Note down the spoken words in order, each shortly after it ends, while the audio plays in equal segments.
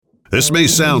This may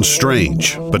sound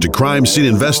strange, but to crime scene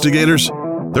investigators,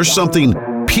 there's something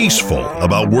peaceful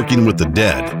about working with the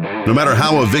dead. No matter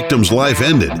how a victim's life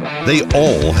ended, they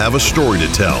all have a story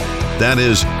to tell. That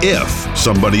is, if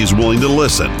somebody is willing to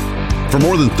listen. For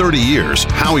more than 30 years,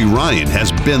 Howie Ryan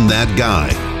has been that guy.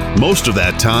 Most of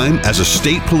that time as a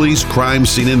state police crime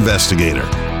scene investigator.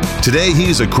 Today,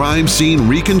 he's a crime scene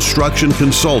reconstruction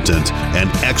consultant and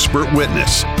expert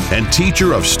witness and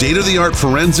teacher of state-of-the-art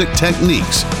forensic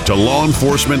techniques to law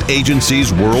enforcement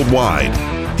agencies worldwide.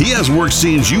 He has worked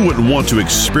scenes you wouldn't want to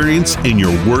experience in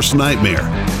your worst nightmare.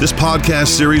 This podcast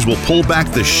series will pull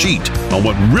back the sheet on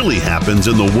what really happens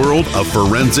in the world of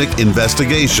forensic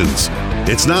investigations.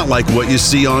 It's not like what you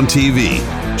see on TV.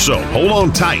 So hold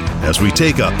on tight as we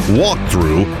take a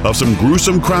walkthrough of some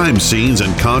gruesome crime scenes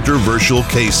and controversial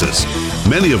cases,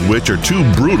 many of which are too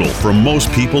brutal for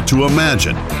most people to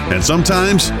imagine, and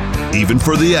sometimes even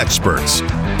for the experts.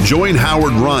 Join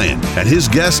Howard Ryan and his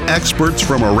guest experts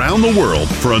from around the world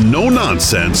for a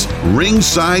no-nonsense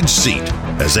ringside seat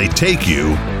as they take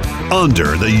you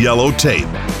under the yellow tape.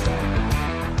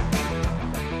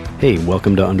 Hey,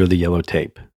 welcome to Under the Yellow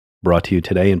Tape, brought to you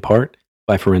today in part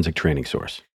by Forensic Training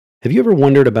Source. Have you ever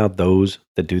wondered about those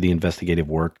that do the investigative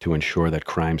work to ensure that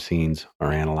crime scenes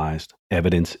are analyzed,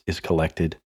 evidence is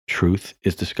collected, truth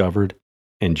is discovered,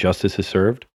 and justice is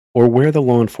served? Or where the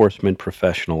law enforcement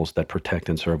professionals that protect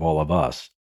and serve all of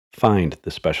us find the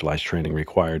specialized training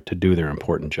required to do their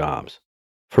important jobs?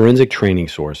 Forensic Training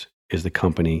Source is the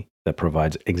company that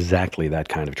provides exactly that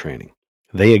kind of training.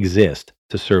 They exist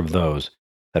to serve those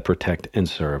that protect and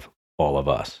serve all of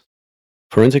us.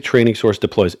 Forensic Training Source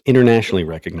deploys internationally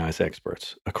recognized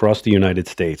experts across the United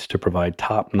States to provide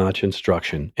top-notch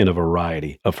instruction in a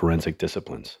variety of forensic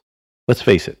disciplines. Let's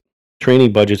face it,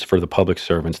 training budgets for the public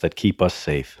servants that keep us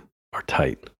safe are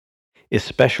tight,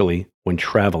 especially when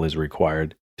travel is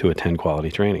required to attend quality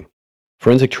training.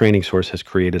 Forensic Training Source has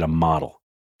created a model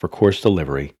for course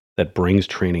delivery that brings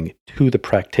training to the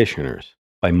practitioners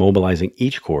by mobilizing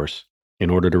each course in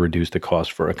order to reduce the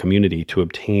cost for a community to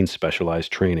obtain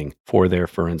specialized training for their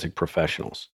forensic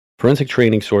professionals. Forensic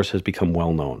Training Source has become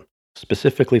well known,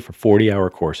 specifically for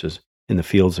 40-hour courses in the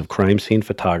fields of crime scene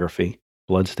photography,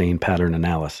 bloodstain pattern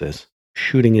analysis,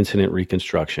 shooting incident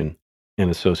reconstruction, and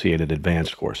associated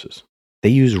advanced courses. They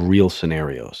use real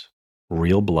scenarios,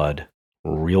 real blood,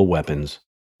 real weapons,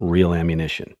 real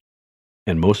ammunition,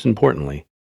 and most importantly,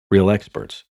 real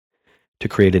experts to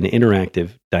create an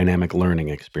interactive, dynamic learning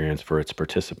experience for its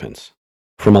participants.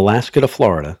 From Alaska to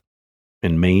Florida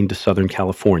and Maine to Southern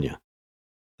California,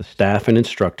 the staff and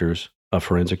instructors of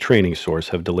Forensic Training Source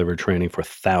have delivered training for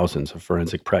thousands of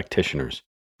forensic practitioners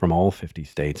from all 50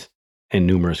 states and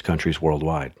numerous countries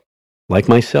worldwide. Like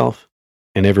myself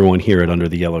and everyone here at Under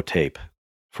the Yellow Tape,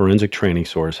 Forensic Training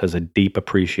Source has a deep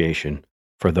appreciation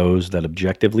for those that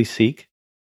objectively seek,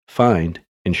 find,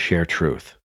 and share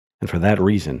truth. And for that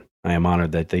reason, I am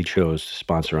honored that they chose to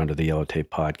sponsor Under the Yellow Tape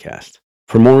podcast.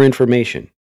 For more information,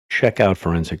 check out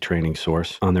Forensic Training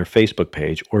Source on their Facebook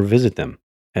page or visit them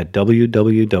at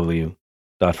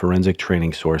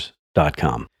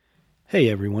www.forensictrainingsource.com. Hey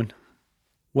everyone,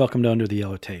 welcome to Under the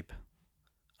Yellow Tape.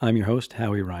 I'm your host,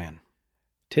 Howie Ryan.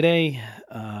 Today,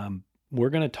 we're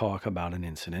going to talk about an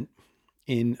incident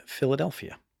in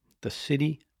Philadelphia, the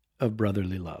city of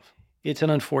brotherly love. It's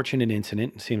an unfortunate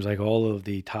incident. It seems like all of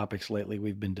the topics lately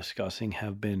we've been discussing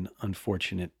have been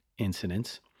unfortunate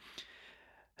incidents.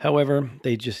 However,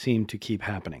 they just seem to keep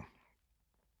happening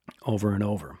over and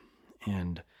over.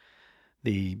 And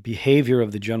the behavior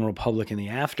of the general public in the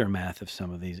aftermath of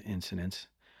some of these incidents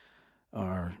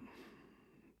are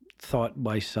thought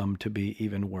by some to be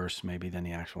even worse maybe than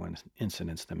the actual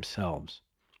incidents themselves.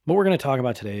 What we're going to talk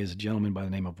about today is a gentleman by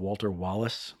the name of Walter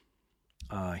Wallace.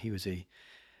 He was a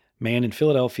man in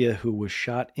Philadelphia who was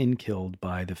shot and killed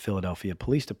by the Philadelphia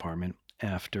Police Department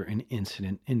after an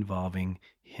incident involving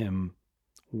him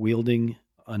wielding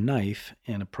a knife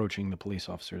and approaching the police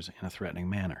officers in a threatening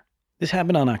manner. This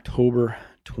happened on October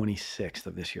 26th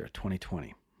of this year,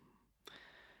 2020.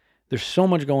 There's so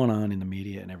much going on in the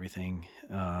media and everything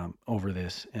over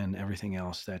this and everything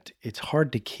else that it's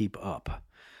hard to keep up.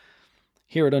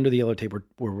 Here at Under the Yellow Tape,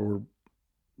 we're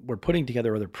putting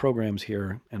together other programs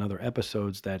here and other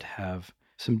episodes that have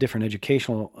some different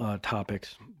educational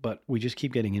topics, but we just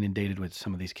keep getting inundated with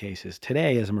some of these cases.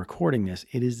 Today, as I'm recording this,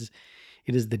 it is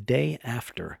the day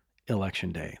after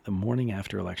Election Day, the morning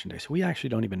after Election Day. So we actually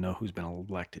don't even know who's been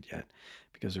elected yet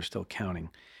because they're still counting,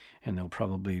 and there'll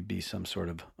probably be some sort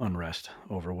of unrest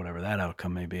over whatever that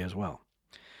outcome may be as well.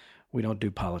 We don't do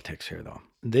politics here, though.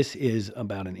 This is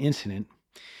about an incident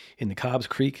in the Cobbs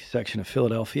Creek section of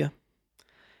Philadelphia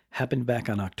Happened back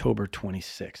on October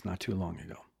 26, not too long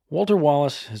ago. Walter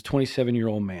Wallace is a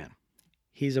 27-year-old man.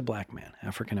 He's a black man,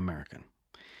 African American.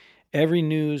 Every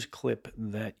news clip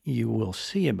that you will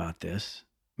see about this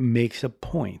makes a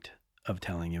point of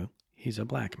telling you he's a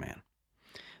black man.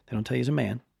 They don't tell you he's a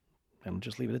man. They don't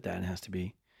just leave it at that. It has to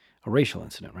be a racial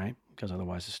incident, right? Because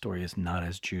otherwise the story is not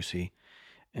as juicy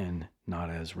and not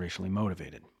as racially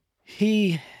motivated.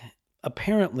 He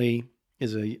apparently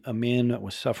is a man that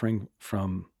was suffering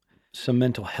from some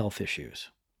mental health issues.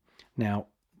 Now,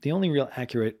 the only real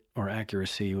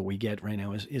accuracy we get right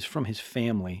now is from his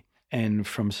family and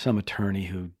from some attorney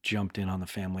who jumped in on the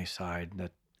family side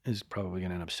that is probably going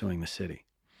to end up suing the city.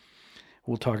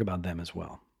 We'll talk about them as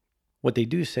well. What they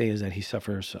do say is that he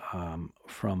suffers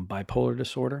from bipolar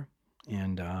disorder,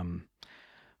 and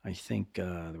I think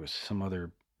there was some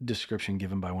other description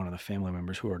given by one of the family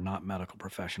members who are not medical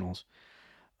professionals,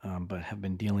 but have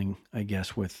been dealing, I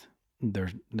guess, with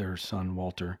their son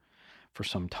Walter for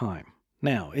some time.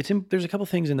 Now, there's a couple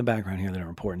things in the background here that are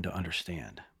important to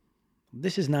understand.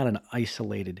 This is not an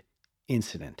isolated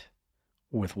incident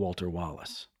with Walter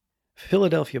Wallace.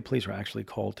 Philadelphia police were actually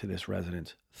called to this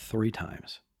residence 3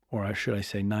 times. Or should I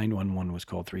say 911 was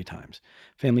called 3 times.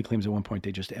 Family claims at one point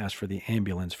they just asked for the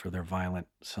ambulance for their violent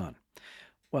son.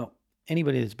 Well,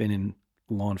 anybody that's been in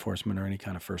law enforcement or any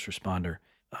kind of first responder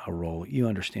role, you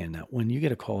understand that when you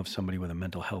get a call of somebody with a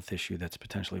mental health issue that's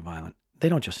potentially violent, they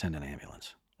don't just send an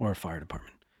ambulance or a fire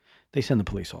department. They send the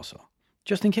police also,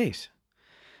 just in case.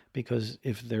 Because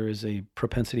if there is a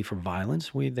propensity for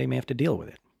violence, they may have to deal with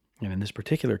it. And in this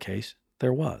particular case,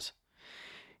 there was.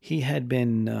 He had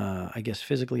been, I guess,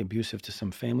 physically abusive to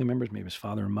some family members, maybe his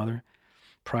father and mother,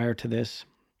 prior to this.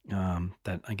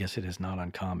 That I guess it is not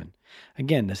uncommon.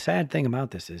 Again, the sad thing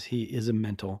about this is he is a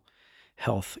mental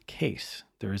health case.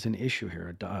 There is an issue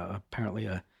here, apparently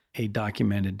a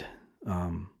documented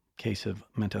case of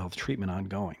mental health treatment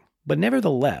ongoing. But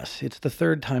nevertheless, it's the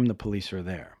 3rd time the police are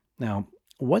there. Now,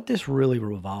 what this really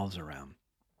revolves around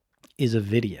is a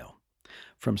video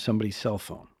from somebody's cell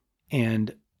phone.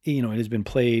 And it has been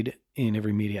played in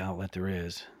every media outlet there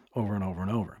is over and over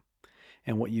and over.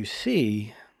 And what you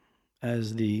see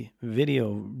as the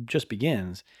video just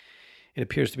begins, it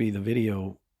appears to be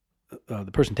the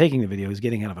person taking the video is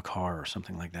getting out of a car or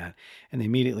something like that. And they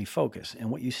immediately focus.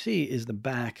 And what you see is the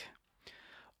back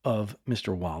of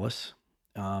Mr. Wallace.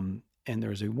 And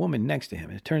there's a woman next to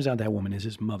him. And it turns out that woman is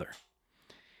his mother.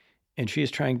 And she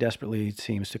is trying desperately, it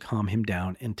seems, to calm him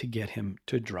down and to get him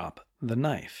to drop the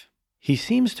knife. He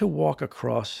seems to walk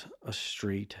across a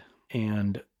street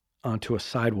and onto a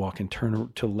sidewalk and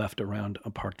turn to left around a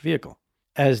parked vehicle.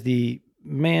 As the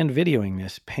man videoing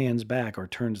this pans back or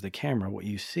turns the camera, what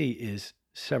you see is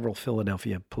several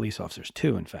Philadelphia police officers,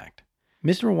 2 in fact.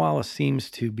 Mr. Wallace seems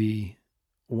to be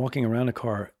walking around a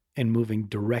car and moving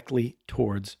directly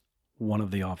towards one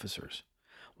of the officers.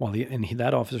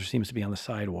 That officer seems to be on the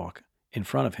sidewalk in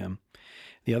front of him.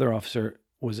 The other officer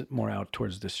was more out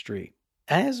towards the street.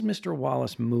 As Mr.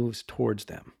 Wallace moves towards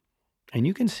them, and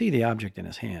you can see the object in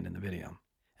his hand in the video,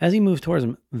 as he moves towards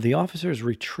them, the officers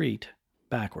retreat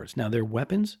backwards. Now, their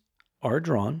weapons are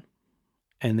drawn,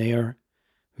 and they are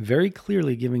very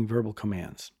clearly giving verbal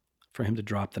commands for him to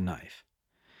drop the knife.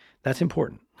 That's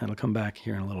important. That'll come back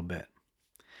here in a little bit.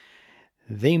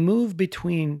 They move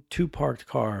between 2 parked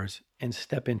cars and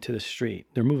step into the street.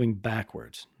 They're moving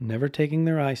backwards, never taking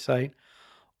their eyesight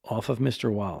off of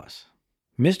Mr. Wallace.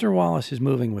 Mr. Wallace is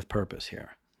moving with purpose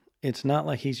here. It's not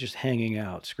like he's just hanging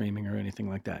out, screaming or anything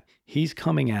like that. He's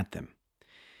coming at them.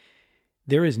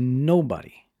 There is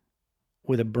nobody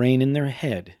with a brain in their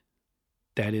head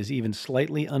that is even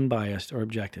slightly unbiased or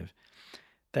objective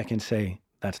that can say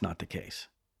that's not the case.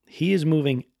 He is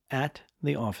moving at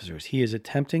the officers. He is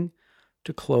attempting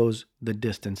to close the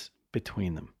distance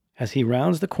between them. As he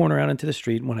rounds the corner out into the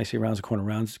street, when I say rounds the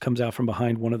corner, comes out from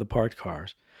behind one of the parked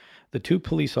cars. The 2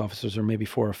 police officers are maybe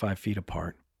 4 or 5 feet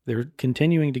apart. They're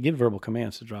continuing to give verbal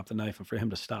commands to drop the knife and for him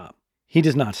to stop. He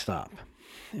does not stop.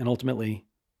 And ultimately,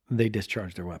 they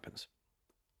discharge their weapons.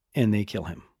 And they kill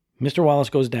him. Mr. Wallace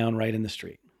goes down right in the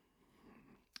street.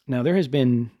 Now, there has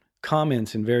been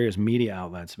comments in various media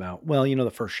outlets about,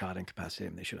 the first shot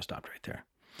incapacitated him. They should have stopped right there.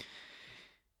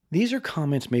 These are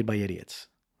comments made by idiots,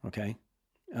 okay?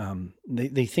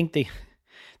 They think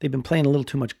they've been playing a little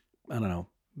too much,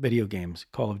 video games,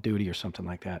 Call of Duty or something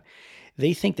like that.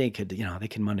 They think they could, they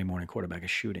can Monday morning quarterback a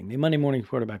shooting. They Monday morning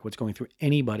quarterback what's going through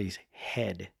anybody's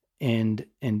head and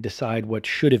decide what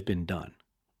should have been done.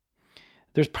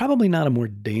 There's probably not a more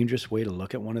dangerous way to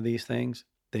look at one of these things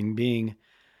than being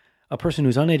a person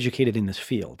who's uneducated in this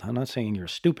field. I'm not saying you're a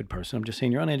stupid person. I'm just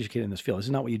saying you're uneducated in this field. This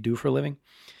is not what you do for a living.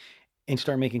 and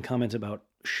start making comments about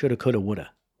shoulda, coulda,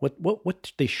 woulda.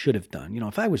 What they should have done.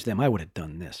 If I was them, I would have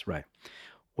done this, right?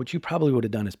 What you probably would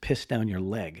have done is pissed down your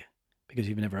leg because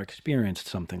you've never experienced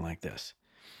something like this.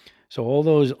 So all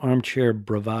those armchair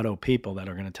bravado people that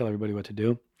are going to tell everybody what to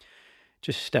do,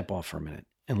 just step off for a minute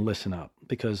and listen up,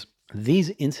 because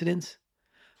these incidents,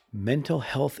 mental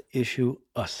health issue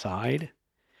aside,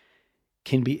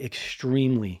 can be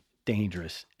extremely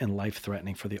dangerous and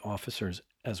life-threatening for the officers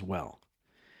as well.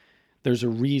 There's a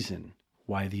reason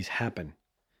why these happen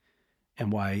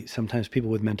and why sometimes people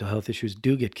with mental health issues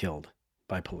do get killed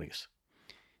by police.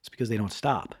 It's because they don't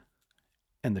stop.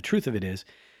 And the truth of it is,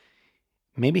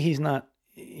 maybe he's not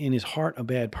in his heart a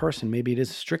bad person. Maybe it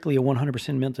is strictly a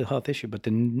 100% mental health issue, but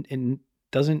then it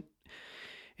doesn't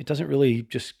really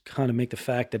just kind of make the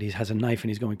fact that he has a knife and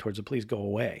he's going towards the police go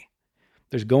away.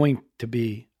 There's going to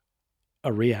be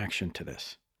a reaction to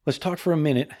this. Let's talk for a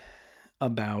minute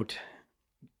about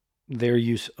their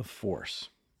use of force.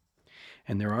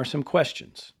 And there are some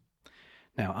questions.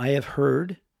 Now, I have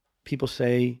heard people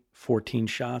say 14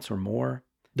 shots or more.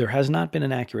 There has not been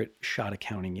an accurate shot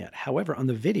accounting yet. However, on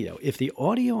the video, if the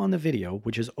audio on the video,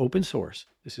 which is open source,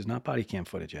 this is not body cam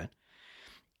footage yet,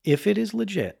 if it is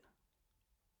legit,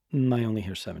 I only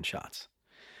hear 7 shots.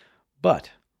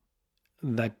 But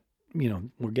that,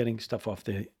 we're getting stuff off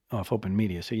open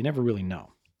media, so you never really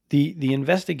know. The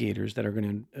investigators that are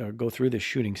going to go through this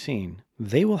shooting scene,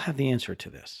 they will have the answer to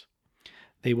this.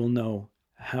 They will know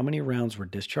how many rounds were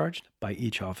discharged by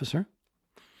each officer,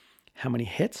 how many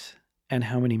hits, and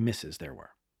how many misses there were.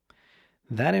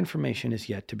 That information is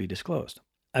yet to be disclosed.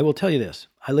 I will tell you this.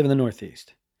 I live in the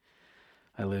Northeast.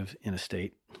 I live in a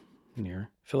state near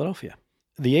Philadelphia.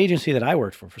 The agency that I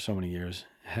worked for so many years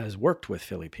has worked with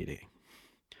Philly PD.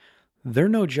 They're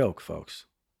no joke, folks.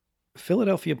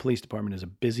 Philadelphia Police Department is a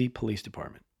busy police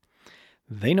department.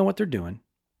 They know what they're doing.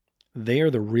 They are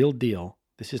the real deal.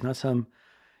 This is not some,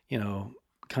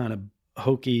 kind of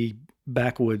hokey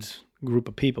backwoods group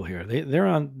of people here. They're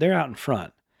out in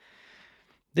front.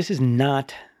 This is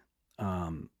not,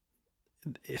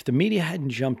 if the media hadn't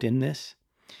jumped in this,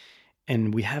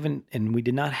 and we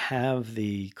did not have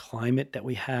the climate that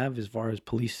we have as far as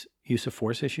police use of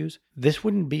force issues, this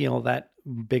wouldn't be all that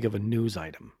big of a news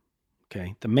item.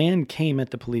 Okay. The man came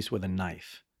at the police with a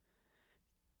knife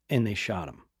and they shot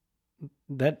him.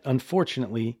 That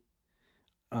unfortunately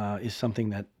is something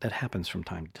that happens from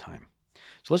time to time.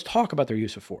 So let's talk about their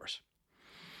use of force.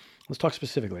 Let's talk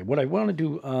specifically. What I want to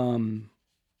do,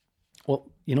 well,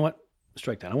 you know what?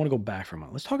 Strike that. I want to go back for a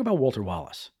moment. Let's talk about Walter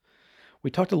Wallace. We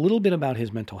talked a little bit about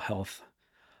his mental health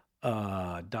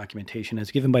documentation as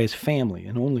given by his family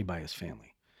and only by his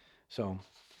family. So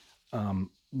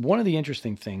one of the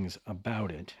interesting things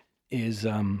about it is,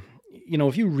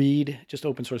 if you read just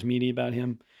open source media about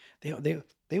him, they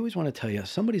always want to tell you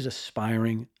somebody's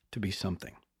aspiring to be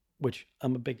something, which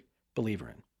I'm a big believer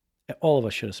in. All of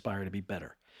us should aspire to be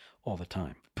better all the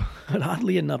time. But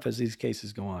oddly enough, as these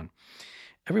cases go on,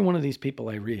 every one of these people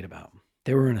I read about,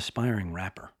 they were an aspiring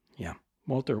rapper. Yeah,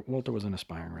 Walter was an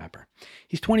aspiring rapper.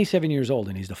 He's 27 years old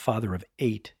and he's the father of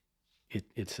 8,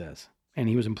 it says. And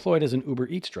he was employed as an Uber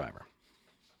Eats driver.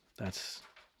 That's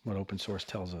what open source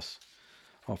tells us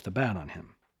off the bat on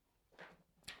him.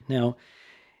 Now,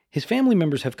 his family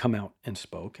members have come out and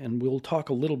spoke, and we'll talk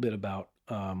a little bit about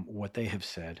what they have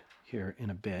said here in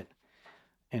a bit.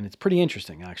 And it's pretty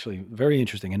interesting, actually, very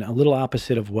interesting, and a little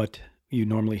opposite of what you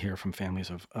normally hear from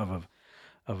families of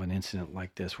an incident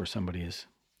like this where somebody has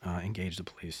engaged the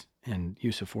police and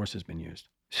use of force has been used.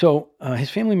 So his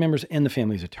family members and the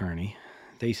family's attorney,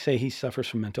 they say he suffers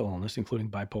from mental illness, including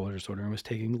bipolar disorder, and was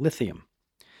taking lithium.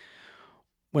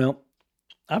 Well,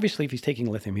 obviously, if he's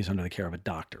taking lithium, he's under the care of a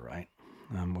doctor, right?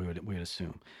 We would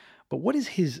assume. But what is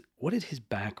his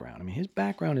background? I mean, his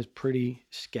background is pretty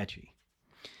sketchy.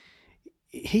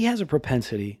 He has a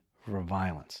propensity for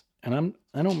violence, and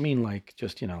I don't mean like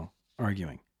just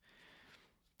arguing.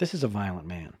 This is a violent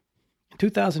man. In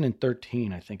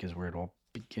 2013, I think, is where it all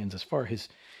begins. As far as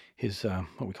his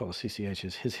what we call the CCH,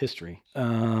 his history,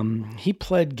 he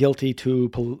pled guilty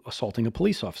to assaulting a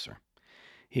police officer.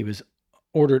 He was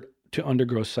ordered to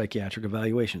undergo psychiatric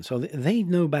evaluation. So they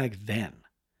knew back then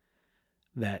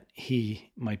that he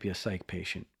might be a psych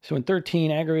patient. So in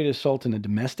 13, aggravated assault in a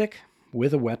domestic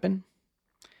with a weapon.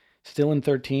 Still in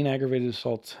 13, aggravated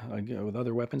assault with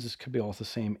other weapons. This could be all the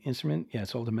same instrument. Yeah,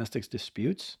 it's all domestic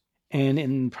disputes.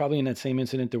 And probably in that same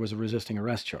incident, there was a resisting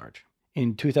arrest charge.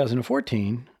 In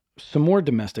 2014, some more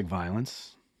domestic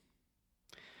violence.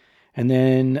 And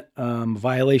then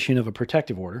violation of a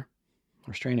protective order,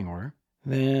 restraining order.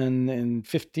 Then in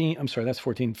 15, I'm sorry, that's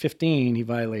 14. 15, he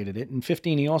violated it. In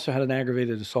 15, he also had an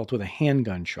aggravated assault with a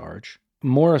handgun charge.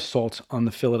 More assaults on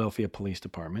the Philadelphia Police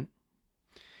Department.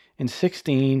 In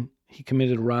 16, he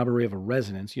committed a robbery of a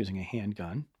residence using a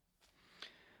handgun.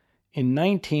 In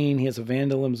 19, he has a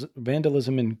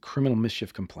vandalism and criminal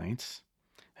mischief complaints.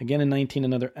 Again, in 19,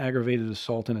 another aggravated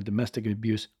assault and a domestic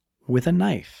abuse with a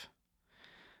knife.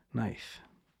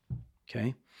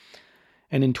 Okay.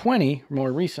 And in 20,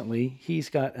 more recently, he's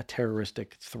got a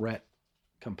terroristic threat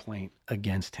complaint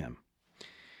against him.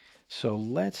 So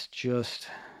let's just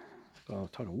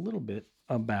talk a little bit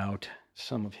about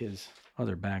some of his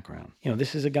other background.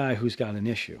 This is a guy who's got an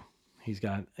issue. He's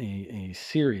got a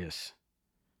serious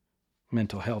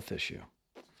mental health issue.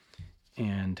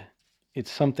 And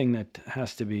it's something that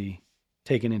has to be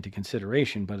taken into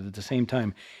consideration, but at the same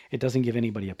time, it doesn't give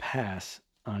anybody a pass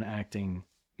on acting,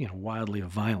 wildly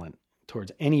violent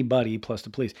towards anybody plus the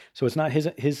police. So it's not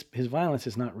his violence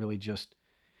is not really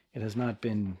it has not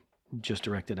been just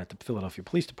directed at the Philadelphia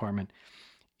Police Department.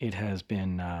 It has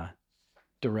been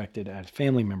directed at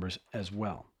family members as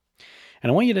well.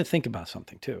 And I want you to think about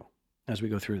something too, as we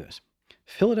go through this.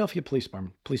 Philadelphia Police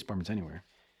Departments anywhere,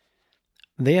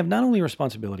 they have not only a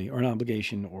responsibility or an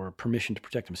obligation or permission to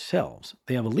protect themselves,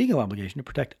 they have a legal obligation to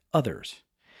protect others.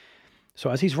 So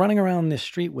as he's running around this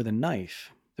street with a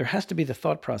knife, there has to be the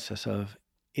thought process of,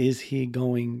 is he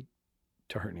going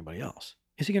to hurt anybody else?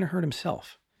 Is he going to hurt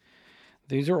himself?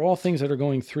 These are all things that are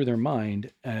going through their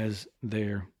mind as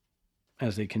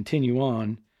they continue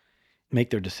on, make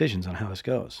their decisions on how this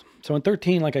goes. So in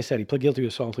 13, like I said, he pled guilty to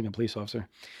assaulting a police officer.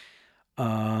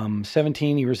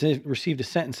 17, he received a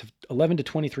sentence of 11 to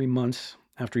 23 months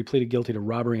after he pleaded guilty to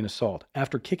robbery and assault,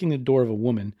 after kicking the door of a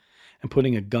woman and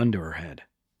putting a gun to her head.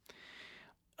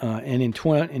 And in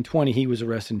 20, he was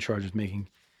arrested and charged with making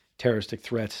terroristic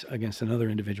threats against another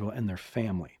individual and their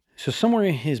family. So somewhere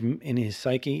in his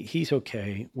psyche, he's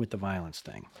okay with the violence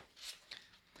thing.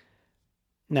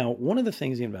 Now, one of the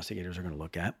things the investigators are going to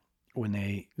look at when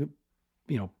they,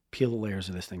 peel the layers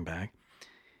of this thing back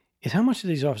is how much do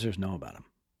these officers know about him?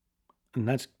 And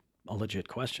that's a legit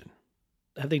question.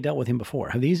 Have they dealt with him before?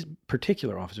 Have these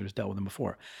particular officers dealt with him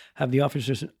before? Have the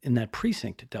officers in that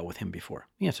precinct dealt with him before?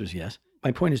 The answer is yes.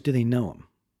 My point is, do they know him?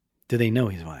 Do they know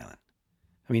he's violent?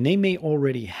 I mean, they may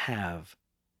already have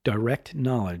direct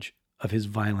knowledge of his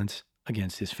violence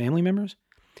against his family members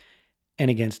and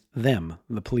against them,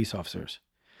 the police officers.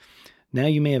 Now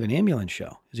you may have an ambulance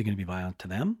show. Is he going to be violent to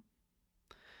them?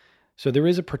 So there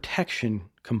is a protection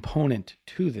component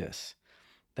to this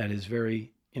that is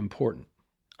very important.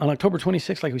 On October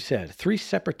 26th, like we said, 3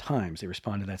 separate times they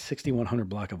responded to that 6100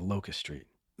 block of Locust Street.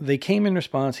 They came in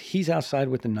response. He's outside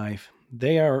with the knife.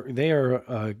 They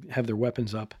have their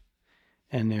weapons up,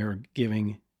 and they're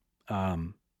giving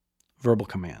verbal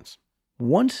commands.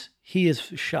 Once he is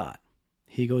shot,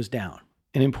 he goes down.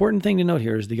 An important thing to note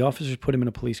here is the officers put him in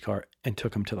a police car and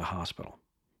took him to the hospital.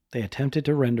 They attempted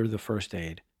to render the first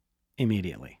aid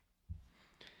immediately.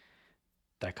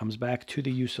 That comes back to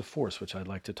the use of force, which I'd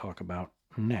like to talk about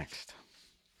next.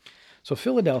 So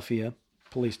Philadelphia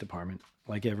Police Department,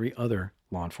 like every other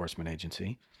law enforcement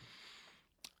agency,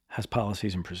 has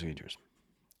policies and procedures.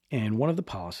 And one of the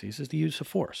policies is the use of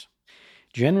force.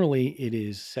 Generally, it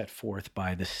is set forth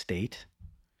by the state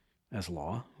as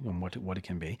law and what it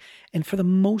can be. And for the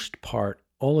most part,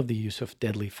 all of the use of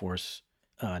deadly force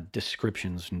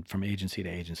descriptions from agency to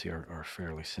agency are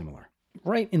fairly similar.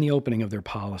 Right in the opening of their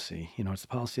policy, it's the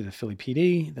policy of the Philly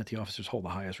PD that the officers hold the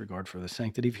highest regard for the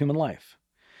sanctity of human life.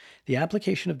 The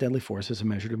application of deadly force is a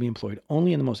measure to be employed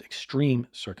only in the most extreme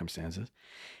circumstances,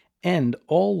 and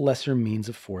all lesser means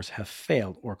of force have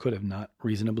failed or could have not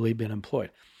reasonably been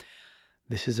employed.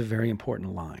 This is a very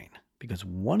important line, because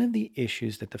one of the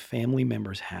issues that the family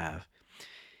members have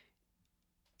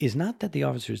is not that the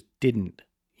officers didn't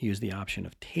use the option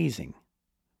of tasing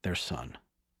their son.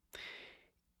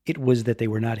 It was that they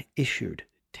were not issued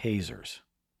tasers.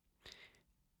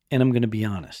 And I'm going to be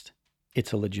honest,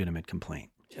 it's a legitimate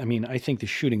complaint. I mean, I think the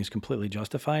shooting is completely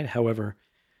justified. However,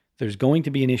 there's going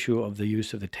to be an issue of the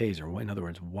use of the taser. In other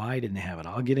words, why didn't they have it?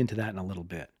 I'll get into that in a little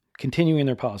bit. Continuing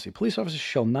their policy, police officers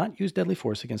shall not use deadly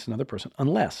force against another person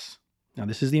unless, now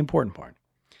this is the important part,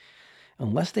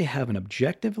 unless they have an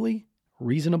objectively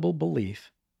reasonable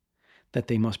belief that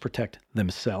they must protect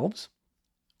themselves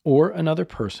or another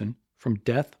person from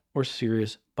death or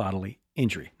serious bodily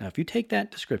injury. Now, if you take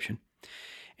that description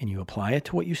and you apply it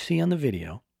to what you see on the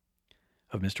video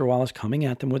of Mr. Wallace coming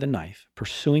at them with a knife,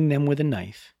 pursuing them with a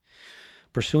knife,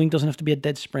 pursuing doesn't have to be a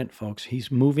dead sprint, folks.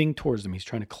 He's moving towards them. He's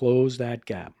trying to close that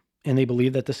gap. and they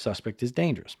believe that the suspect is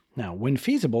dangerous. Now, when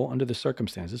feasible under the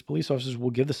circumstances, police officers will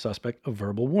give the suspect a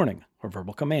verbal warning or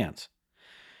verbal commands.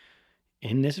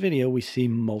 In this video, we see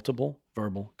multiple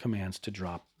verbal commands to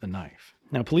drop the knife.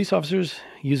 Now, police officers,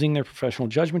 using their professional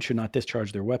judgment, should not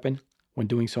discharge their weapon. When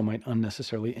doing so might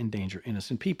unnecessarily endanger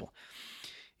innocent people.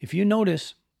 If you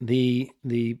notice, they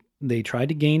tried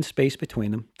to gain space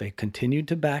between them. They continued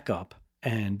to back up,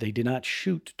 and they did not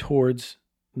shoot towards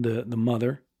the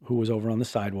mother who was over on the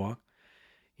sidewalk.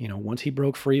 You know, once he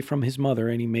broke free from his mother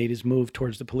and he made his move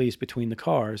towards the police between the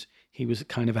cars, he was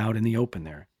kind of out in the open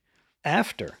there.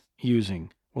 After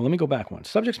using, well, let me go back one.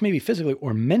 Subjects may be physically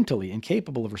or mentally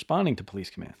incapable of responding to police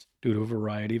commands due to a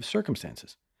variety of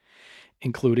circumstances,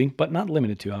 including, but not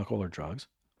limited to, alcohol or drugs,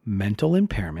 mental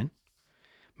impairment,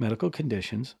 medical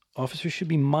conditions. Officers should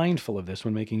be mindful of this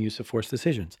when making use of force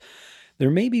decisions.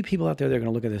 There may be people out there that are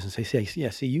going to look at this and say, yeah,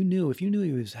 see, if you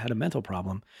knew he had a mental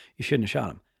problem, you shouldn't have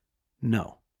shot him.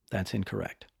 No, that's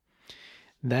incorrect.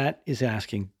 That is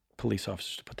asking police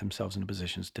officers to put themselves in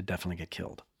positions to definitely get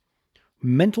killed.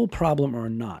 Mental problem or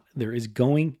not, there is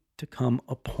going to come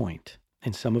a point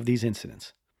in some of these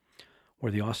incidents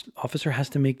where the officer has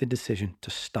to make the decision to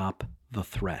stop the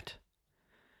threat.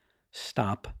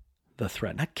 Stop the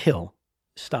threat. Not kill,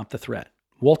 stop the threat.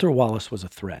 Walter Wallace was a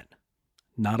threat,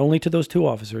 not only to those two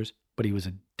officers, but he was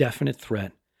a definite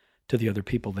threat to the other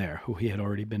people there who he had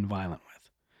already been violent with.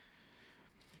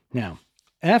 Now,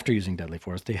 after using deadly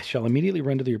force, they shall immediately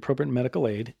render the appropriate medical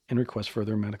aid and request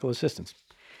further medical assistance.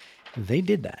 They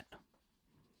did that.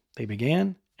 They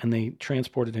began and they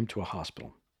transported him to a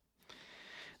hospital.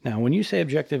 Now, when you say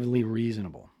objectively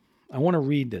reasonable, I want to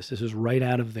read this. This is right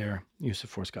out of their use of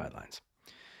force guidelines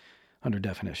under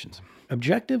definitions.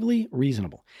 Objectively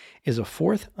reasonable is a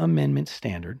Fourth Amendment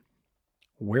standard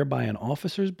whereby an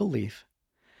officer's belief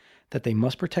that they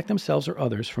must protect themselves or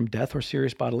others from death or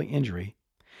serious bodily injury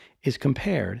is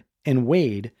compared and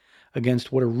weighed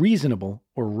against what a reasonable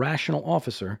or rational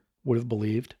officer would have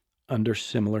believed under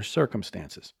similar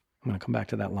circumstances. I'm going to come back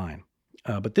to that line.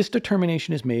 But this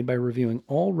determination is made by reviewing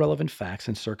all relevant facts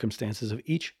and circumstances of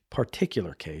each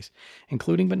particular case,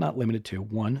 including but not limited to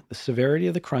 1, the severity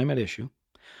of the crime at issue,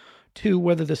 2,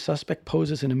 whether the suspect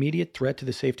poses an immediate threat to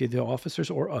the safety of the officers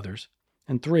or others,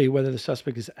 and 3, whether the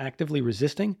suspect is actively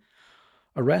resisting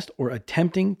arrest or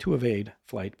attempting to evade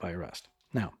flight by arrest.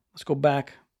 Now, let's go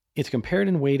back. It's compared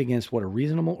and weighed against what a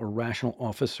reasonable or rational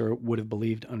officer would have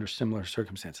believed under similar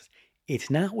circumstances.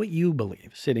 It's not what you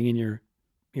believe sitting in your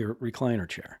recliner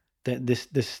chair. That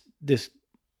this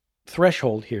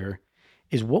threshold here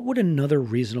is what would another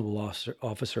reasonable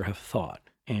officer have thought?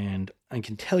 And I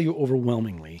can tell you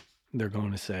overwhelmingly, they're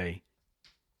going to say,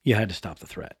 you had to stop the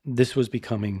threat. This was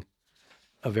becoming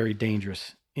a very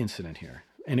dangerous incident here,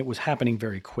 and it was happening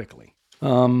very quickly.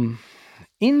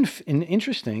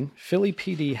 Interesting, Philly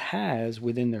PD has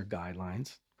within their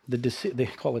guidelines, they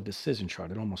call it decision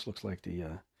chart. It almost looks like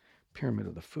the pyramid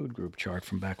of the food group chart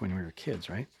from back when we were kids,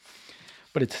 right?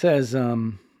 But it says,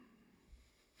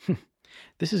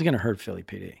 this is going to hurt Philly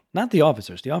PD. Not the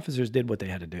officers. The officers did what they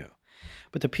had to do.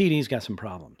 But the PD's got some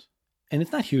problems. And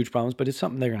it's not huge problems, but it's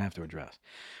something they're going to have to address.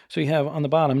 So you have on the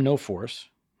bottom, no force.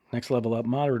 Next level up,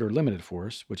 moderate or limited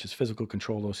force, which is physical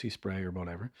control, OC spray or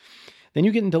whatever. Then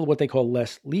you get into what they call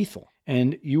less lethal.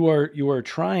 And you are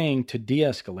trying to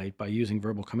de-escalate by using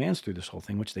verbal commands through this whole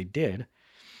thing, which they did.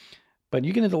 But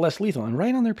you get into less lethal. And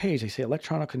right on their page, they say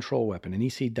electronic control weapon, an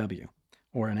ECW,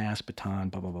 or an AS baton,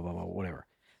 blah, blah, blah, blah, blah, whatever.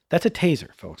 That's a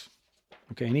taser, folks.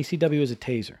 Okay, an ECW is a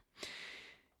taser.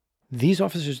 These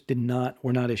officers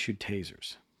were not issued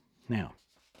tasers. Now,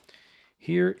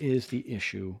 here is the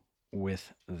issue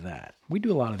with that. We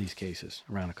do a lot of these cases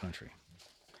around the country.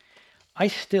 I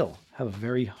still have a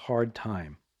very hard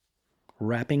time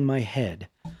wrapping my head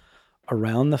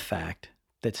around the fact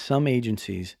that some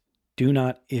agencies do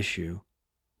not issue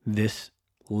this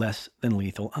less than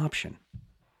lethal option.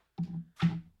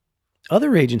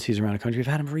 Other agencies around the country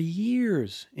have had them for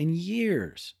years and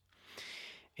years.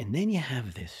 And then you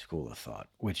have this school of thought,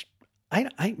 which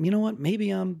I you know what?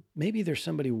 Maybe there's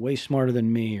somebody way smarter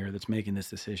than me or that's making this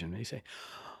decision. They say,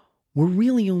 we're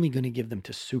really only going to give them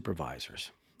to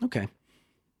supervisors. Okay.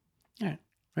 All right.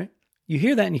 Right. You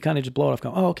hear that and you kind of just blow it off.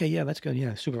 Go, oh, okay. Yeah, that's good.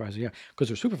 Yeah. Supervisor. Yeah. Because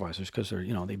they're supervisors, because they're,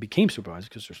 they became supervisors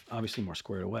because they're obviously more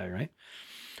squared away. Right.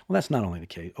 Well, that's not only the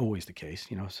case, always the case.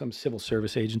 Some civil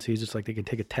service agencies, it's like they can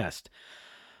take a test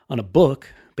on a book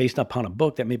based upon a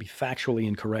book that may be factually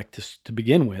incorrect to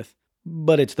begin with,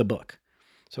 but it's the book.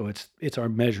 So it's our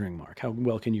measuring mark. How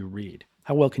well can you read?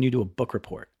 How well can you do a book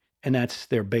report? And that's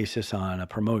their basis on a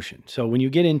promotion. So when you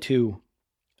get into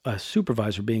a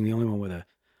supervisor being the only one with a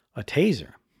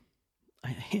taser,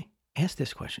 ask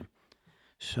this question.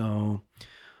 So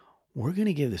we're going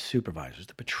to give the supervisors,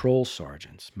 the patrol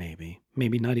sergeants, maybe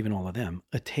not even all of them,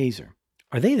 a taser.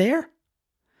 Are they there?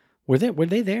 Were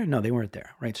they there? No, they weren't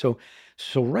there, right? So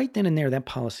right then and there, that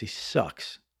policy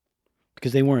sucks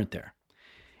because they weren't there.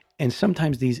 And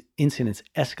sometimes these incidents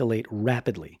escalate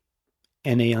rapidly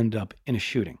and they end up in a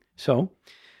shooting. So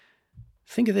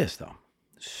think of this, though.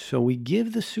 So we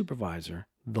give the supervisor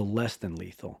the less than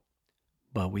lethal,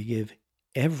 but we give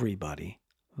everybody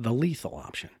the lethal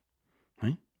option,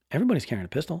 right? Everybody's carrying a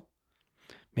pistol.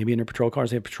 Maybe in their patrol cars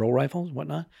they have patrol rifles,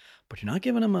 whatnot. But you're not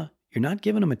giving them a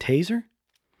taser.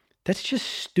 That's just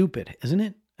stupid, isn't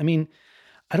it? I mean,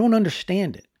 I don't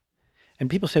understand it. And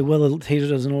people say, well, the taser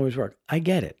doesn't always work. I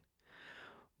get it.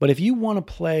 But if you want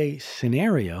to play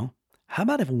scenario, how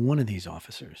about if one of these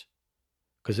officers,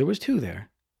 because there was two there,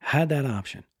 had that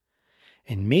option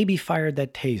and maybe fired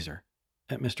that taser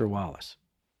at Mr. Wallace?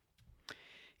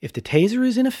 If the taser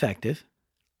is ineffective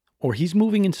or he's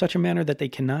moving in such a manner that they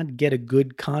cannot get a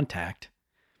good contact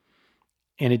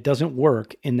and it doesn't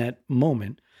work in that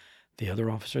moment, the other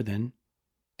officer then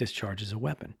discharges a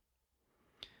weapon.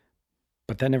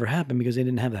 But that never happened because they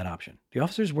didn't have that option. The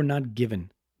officers were not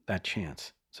given that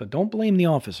chance. So don't blame the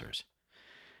officers.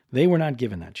 They were not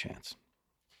given that chance,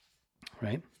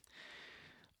 right?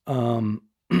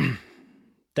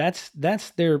 That's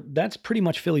pretty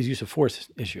much Philly's use of force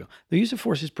issue. The use of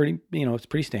force is pretty, it's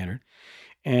pretty standard.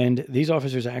 And these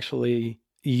officers actually,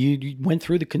 you went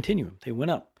through the continuum. They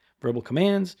went up, verbal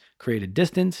commands, created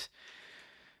distance,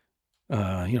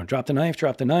 drop the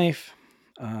knife.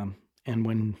 And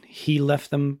when he left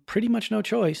them pretty much no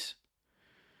choice,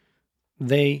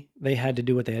 they had to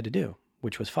do what they had to do,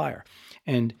 which was fire.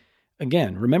 And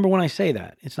again, remember when I say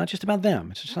that, it's not just about them.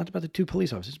 It's just not about the two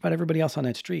police officers. It's about everybody else on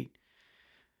that street.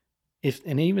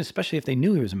 Especially if they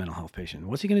knew he was a mental health patient,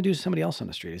 what's he going to do to somebody else on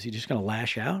the street? Is he just going to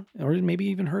lash out or maybe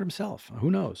even hurt himself? Who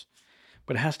knows?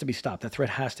 But it has to be stopped. That threat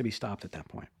has to be stopped at that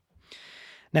point.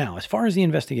 Now, as far as the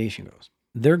investigation goes,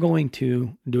 they're going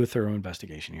to do a thorough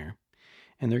investigation here.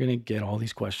 And they're going to get all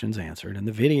these questions answered. And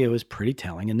the video is pretty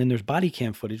telling. And then there's body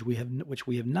cam footage which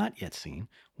we have not yet seen,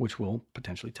 which will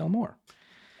potentially tell more.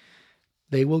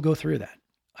 They will go through that.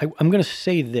 I'm going to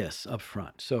say this up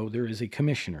front. So there is a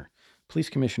commissioner, police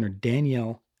commissioner,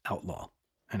 Danielle Outlaw.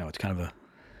 I know it's kind of a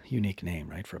unique name,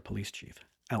 right, for a police chief,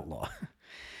 Outlaw.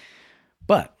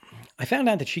 But I found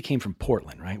out that she came from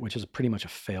Portland, right, which is pretty much a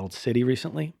failed city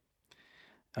recently,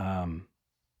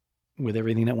 with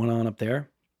everything that went on up there.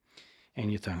 And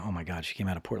you think, oh my God, she came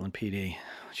out of Portland PD.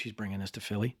 She's bringing this to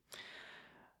Philly.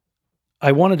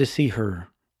 I wanted to see her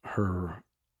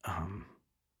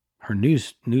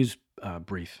news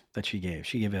brief that she gave.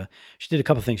 She did a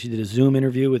couple things. She did a Zoom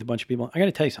interview with a bunch of people. I got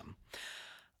to tell you something.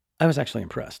 I was actually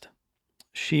impressed.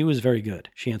 She was very good.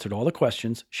 She answered all the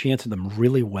questions. She answered them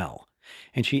really well.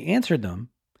 And she answered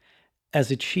them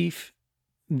as a chief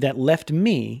that left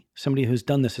me, somebody who's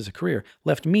done this as a career,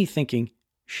 left me thinking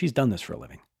she's done this for a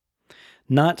living.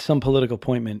 Not some political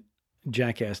appointment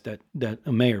jackass that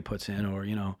a mayor puts in or,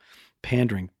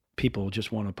 pandering people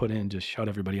just want to put in, just shut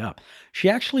everybody up. She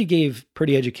actually gave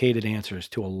pretty educated answers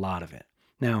to a lot of it.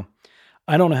 Now,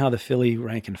 I don't know how the Philly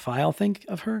rank and file think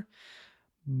of her,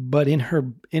 but in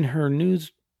her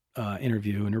news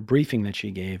interview, in her briefing that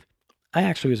she gave, I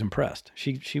actually was impressed.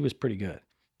 She was pretty good.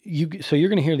 So you're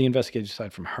going to hear the investigative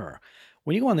side from her.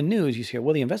 When you go on the news, you say,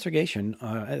 well, the investigation,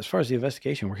 as far as the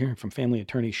investigation, we're hearing from family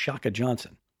attorney Shaka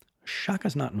Johnson.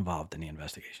 Shaka's not involved in the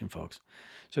investigation, folks.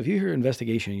 So if you hear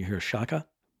investigation and you hear Shaka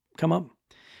come up,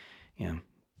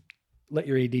 let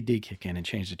your ADD kick in and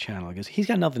change the channel because he's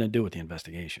got nothing to do with the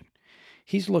investigation.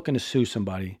 He's looking to sue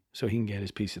somebody so he can get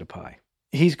his piece of the pie.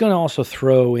 He's going to also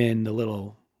throw in the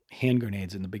little hand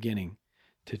grenades in the beginning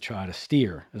to try to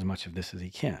steer as much of this as he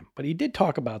can. But he did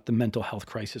talk about the mental health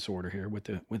crisis order here with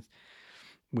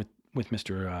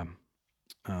Mr.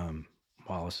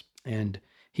 Wallace, and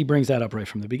he brings that up right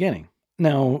from the beginning.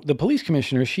 Now, the police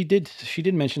commissioner, she did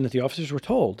mention that the officers were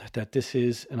told that this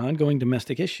is an ongoing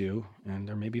domestic issue and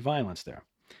there may be violence there.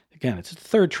 Again, it's the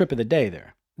third trip of the day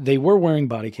there. They were wearing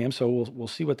body cams, so we'll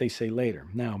see what they say later.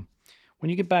 Now, when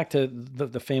you get back to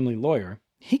the family lawyer,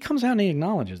 he comes out and he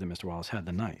acknowledges that Mr. Wallace had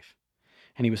the knife,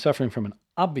 and he was suffering from an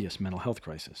obvious mental health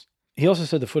crisis. He also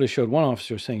said the footage showed one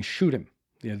officer saying, shoot him,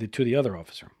 to the other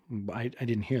officer. I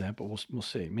didn't hear that, but we'll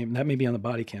see. Maybe that may be on the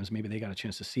body cams. Maybe they got a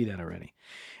chance to see that already.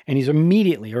 And he's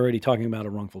immediately already talking about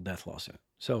a wrongful death lawsuit.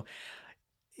 So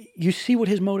you see what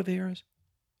his motive here is?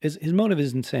 His motive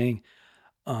isn't saying,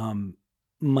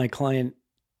 my client,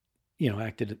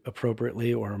 acted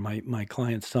appropriately, or my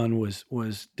client's son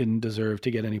didn't deserve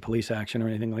to get any police action or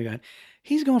anything like that.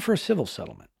 He's going for a civil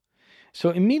settlement. So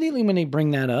immediately when they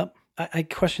bring that up, I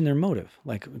question their motive.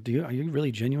 Like, are you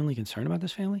really genuinely concerned about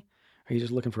this family? Or are you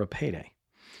just looking for a payday?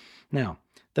 Now,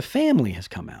 the family has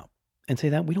come out and say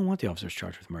that we don't want the officers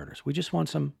charged with murders. We just want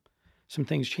some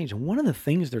things changed. And one of the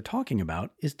things they're talking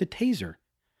about is the taser,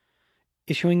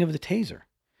 issuing of the taser.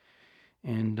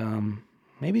 And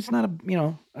maybe it's not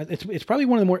it's probably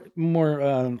one of the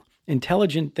more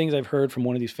intelligent things I've heard from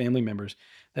one of these family members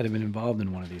that have been involved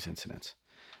in one of these incidents.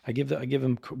 I give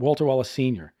him Walter Wallace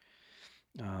Sr.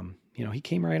 He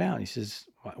came right out. He says,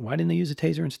 why didn't they use a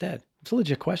taser instead? It's a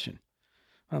legit question.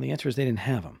 Well, the answer is they didn't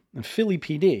have them. And Philly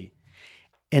PD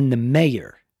and the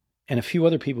mayor and a few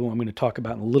other people I'm going to talk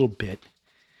about in a little bit,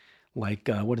 like,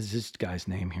 what is this guy's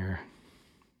name here?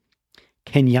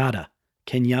 Kenyatta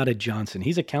Johnson.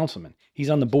 He's a councilman. He's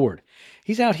on the board.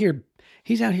 He's out here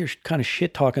kind of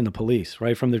shit talking the police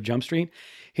right from their Jump Street.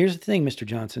 Here's the thing, Mr.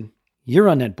 Johnson. You're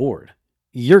on that board.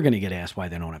 You're going to get asked why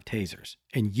they don't have tasers,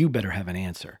 and you better have an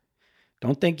answer.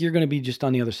 Don't think you're going to be just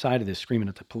on the other side of this screaming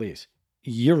at the police.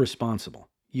 You're responsible.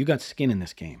 You got skin in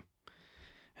this game.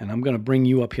 And I'm going to bring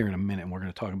you up here in a minute, and we're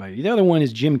going to talk about it. The other one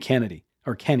is Jim Kennedy.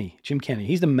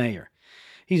 He's the mayor.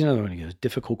 He's another one. He goes,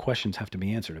 difficult questions have to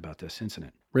be answered about this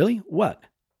incident. Really? What?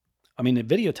 I mean, the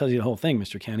video tells you the whole thing,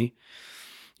 Mr. Kenny.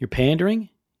 You're pandering.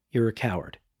 You're a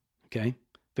coward. Okay?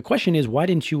 The question is, why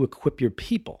didn't you equip your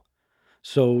people?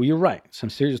 So you're right. Some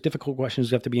serious, difficult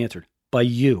questions have to be answered by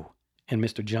you and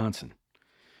Mr. Johnson,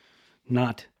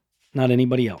 not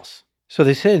anybody else. So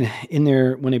they said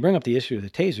when they bring up the issue of the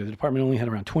taser, the department only had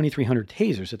around 2,300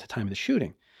 tasers at the time of the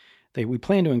shooting. We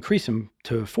plan to increase them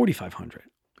to 4,500.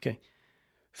 Okay.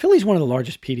 Philly's one of the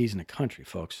largest PDs in the country,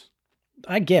 folks.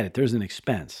 I get it. There's an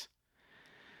expense.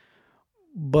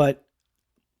 But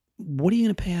what are you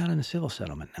going to pay out in a civil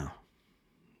settlement now?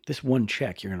 This one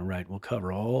check you're going to write will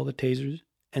cover all the tasers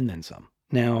and then some.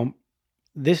 Now,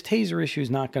 this taser issue is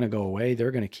not going to go away.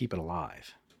 They're going to keep it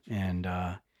alive. And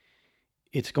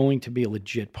it's going to be a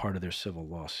legit part of their civil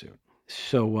lawsuit.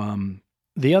 So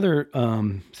the other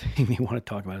thing they want to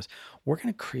talk about is we're going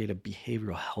to create a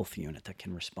behavioral health unit that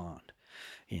can respond.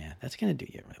 Yeah, that's going to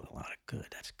do you really a lot of good.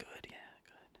 That's good. Yeah,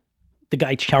 good. The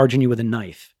guy charging you with a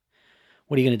knife.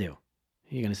 What are you going to do?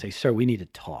 You're going to say, sir, we need to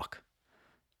talk.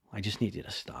 I just need you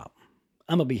to stop.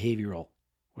 I'm a behavioral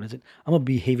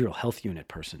health unit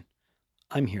person.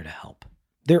 I'm here to help.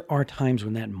 There are times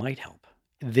when that might help.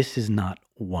 This is not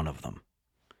one of them.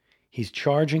 He's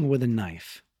charging with a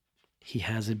knife. He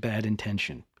has a bad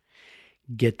intention.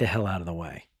 Get the hell out of the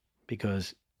way,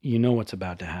 because you know what's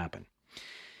about to happen.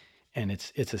 And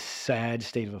it's a sad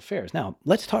state of affairs. Now,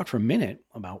 let's talk for a minute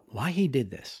about why he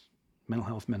did this. Mental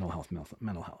health. I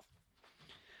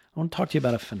want to talk to you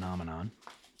about a phenomenon.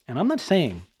 And I'm not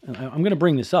saying, I'm going to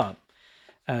bring this up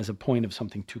as a point of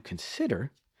something to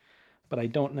consider, but I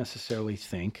don't necessarily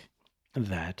think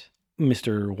that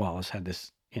Mr. Wallace had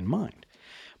this in mind.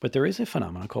 But there is a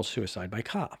phenomenon called suicide by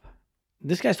cop.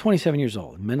 This guy's 27 years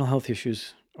old. Mental health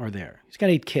issues are there. He's got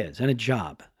 8 kids and a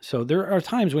job. So there are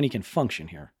times when he can function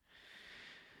here.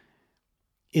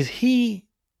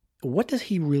 What does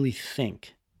he really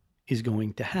think is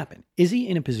going to happen? Is he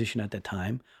in a position at that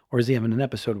time, or is he having an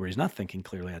episode where he's not thinking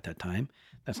clearly at that time?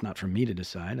 That's not for me to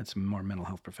decide. That's more mental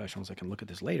health professionals that can look at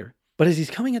this later. But as he's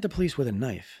coming at the police with a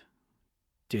knife,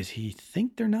 does he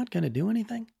think they're not going to do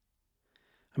anything?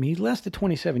 I mean, he's lasted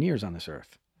 27 years on this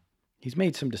earth. He's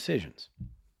made some decisions.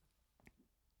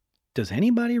 Does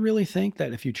anybody really think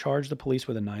that if you charge the police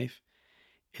with a knife,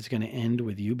 it's going to end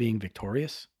with you being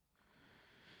victorious?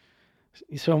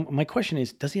 So my question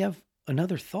is, does he have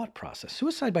another thought process?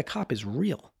 Suicide by cop is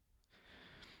real.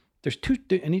 There's two,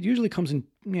 and it usually comes in,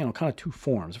 kind of two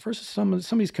forms. The first is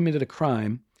somebody's committed a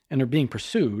crime and they're being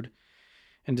pursued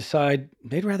and decide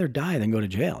they'd rather die than go to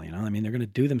jail. I mean, they're going to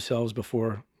do themselves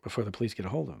before the police get a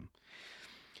hold of them.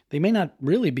 They may not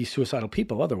really be suicidal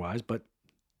people otherwise, but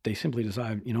they simply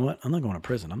decide, you know what, I'm not going to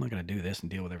prison. I'm not going to do this and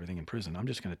deal with everything in prison. I'm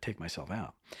just going to take myself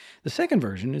out. The second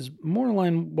version is more in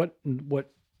line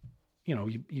what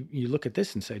you look at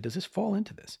this and say, does this fall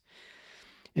into this?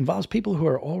 Involves people who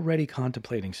are already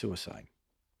contemplating suicide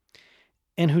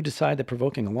and who decide that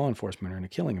provoking a law enforcement or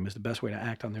killing them is the best way to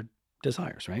act on their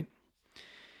desires, right?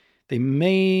 They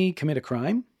may commit a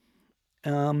crime,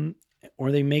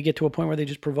 or they may get to a point where they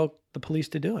just provoke the police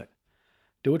to do it.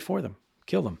 Do it for them.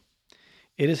 Kill them.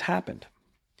 It has happened.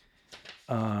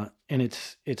 And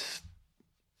it's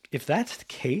if that's the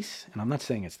case, and I'm not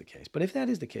saying it's the case, but if that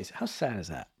is the case, how sad is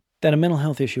that? That a mental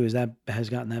health issue has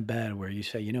gotten that bad where you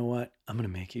say, you know what, I'm going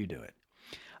to make you do it.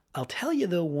 I'll tell you,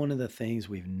 though, one of the things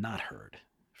we've not heard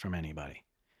from anybody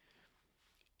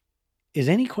is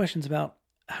any questions about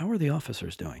how are the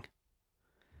officers doing?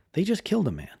 They just killed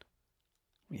a man.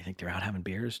 You think they're out having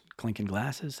beers, clinking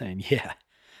glasses, saying, yeah,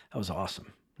 that was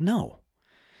awesome? No.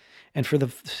 And for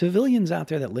the civilians out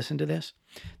there that listen to this,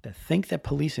 that think that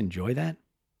police enjoy that,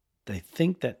 they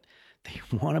think that they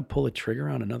want to pull a trigger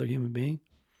on another human being,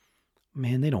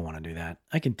 man, they don't want to do that.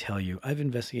 I can tell you, I've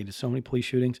investigated so many police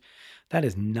shootings. That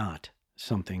is not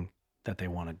something that they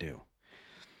want to do.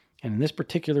 And in this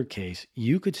particular case,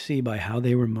 you could see by how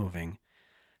they were moving,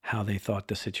 how they thought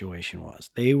the situation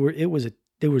was. There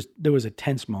was a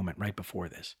tense moment right before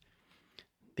this.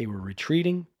 They were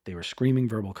retreating, they were screaming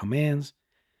verbal commands,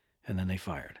 and then they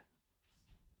fired.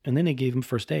 And then they gave him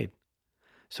first aid.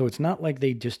 So it's not like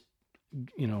they just,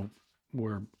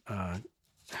 were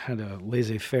had a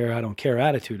laissez-faire, I don't care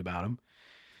attitude about him.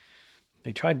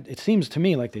 They tried, it seems to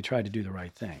me like they tried to do the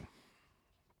right thing.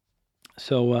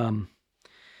 So when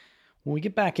we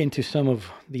get back into some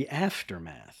of the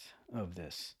aftermath of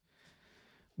this,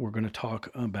 we're going to talk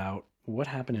about what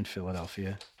happened in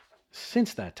Philadelphia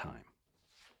since that time.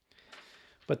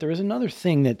 But there is another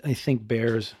thing that I think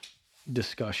bears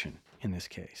discussion in this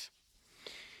case.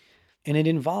 And it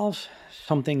involves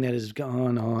something that has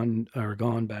gone on or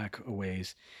gone back a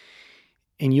ways.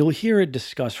 And you'll hear it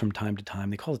discussed from time to time.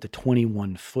 They call it the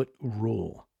 21-foot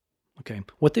rule. Okay.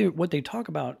 What they talk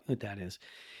about with that is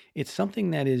it's something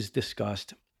that is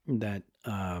discussed that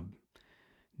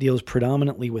deals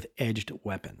predominantly with edged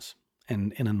weapons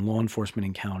and in law enforcement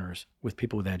encounters with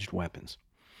people with edged weapons.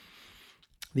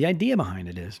 The idea behind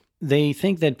it is they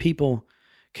think that people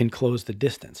can close the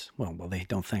distance. Well, they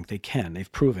don't think they can.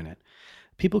 They've proven it.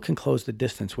 People can close the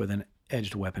distance with an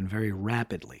edged weapon very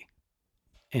rapidly.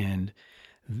 And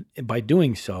by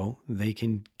doing so, they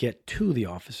can get to the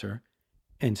officer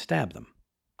and stab them,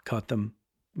 cut them,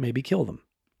 maybe kill them.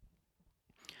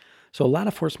 So a lot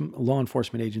of law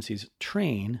enforcement agencies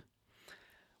train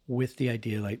with the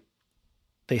idea like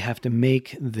they have to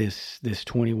make this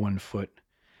 21-foot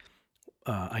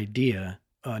idea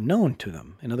known to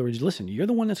them. In other words, listen, you're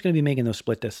the one that's going to be making those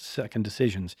split-second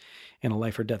decisions in a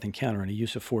life or death encounter in a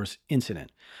use of force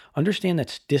incident. Understand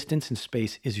that distance and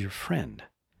space is your friend.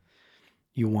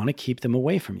 You want to keep them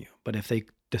away from you. But if they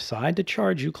decide to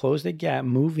charge you, close the gap,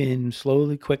 move in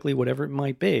slowly, quickly, whatever it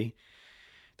might be,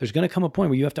 there's going to come a point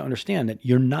where you have to understand that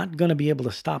you're not going to be able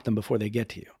to stop them before they get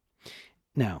to you.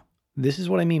 Now, this is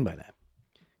what I mean by that.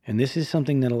 And this is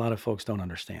something that a lot of folks don't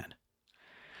understand.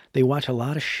 They watch a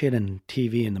lot of shit on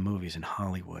TV and the movies in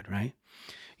Hollywood, right?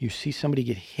 You see somebody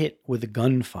get hit with a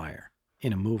gunfire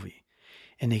in a movie,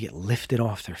 and they get lifted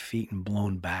off their feet and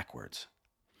blown backwards.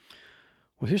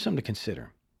 Well, here's something to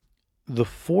consider. The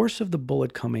force of the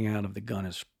bullet coming out of the gun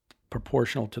is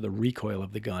proportional to the recoil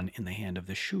of the gun in the hand of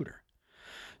the shooter.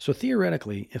 So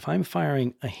theoretically, if I'm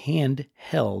firing a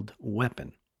handheld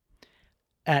weapon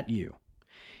at you,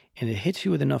 and it hits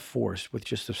you with enough force with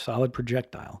just a solid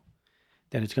projectile,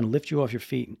 that it's going to lift you off your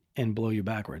feet and blow you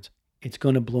backwards, it's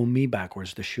going to blow me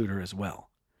backwards, the shooter, as well.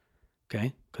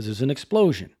 Okay? Because there's an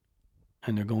explosion,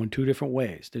 and they're going two different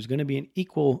ways. There's going to be an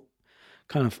equal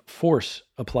kind of force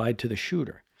applied to the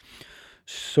shooter.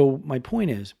 So my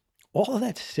point is, all of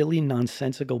that silly,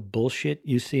 nonsensical bullshit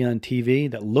you see on TV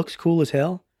that looks cool as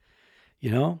hell,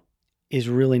 is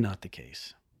really not the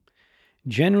case.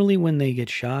 Generally, when they get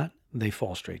shot, they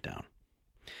fall straight down.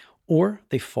 Or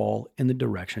they fall in the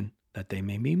direction that they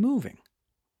may be moving.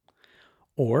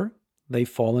 Or they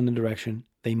fall in the direction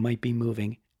they might be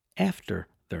moving after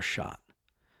they're shot.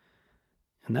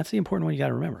 And that's the important one you got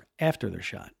to remember. After they're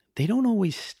shot. They don't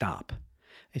always stop,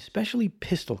 especially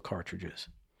pistol cartridges.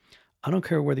 I don't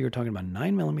care whether you're talking about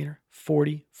 9mm,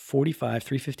 40, 45,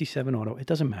 357 auto. It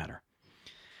doesn't matter.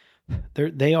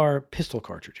 They are pistol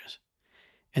cartridges.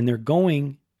 And they're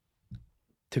going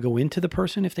to go into the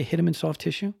person if they hit them in soft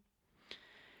tissue.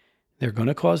 They're going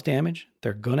to cause damage.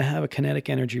 They're going to have a kinetic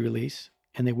energy release,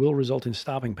 and they will result in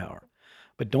stopping power.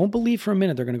 But don't believe for a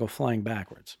minute they're going to go flying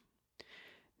backwards.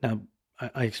 Now,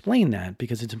 I explain that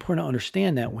because it's important to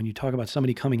understand that when you talk about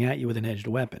somebody coming at you with an edged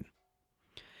weapon.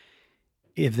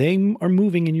 If they are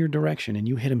moving in your direction and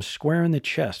you hit them square in the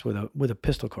chest with a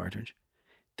pistol cartridge,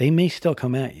 they may still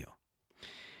come at you.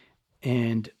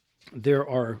 And there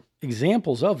are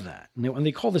examples of that. And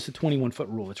they call this a 21-foot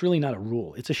rule. It's really not a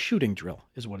rule. It's a shooting drill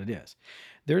is what it is.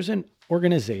 There's an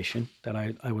organization that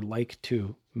I would like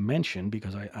to mention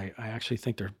because I actually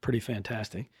think they're pretty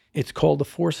fantastic. It's called the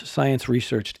Force Science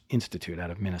Research Institute out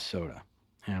of Minnesota.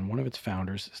 And one of its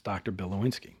founders is Dr. Bill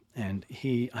Lewinsky. And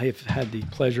I have had the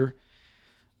pleasure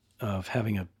of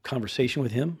having a conversation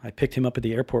with him. I picked him up at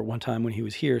the airport one time when he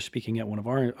was here speaking at one of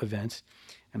our events,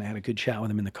 and I had a good chat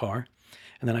with him in the car.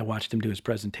 And then I watched him do his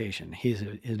presentation. He's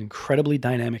an incredibly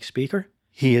dynamic speaker.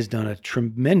 He has done a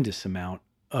tremendous amount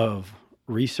of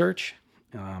research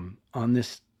on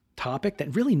this topic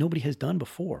that really nobody has done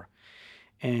before.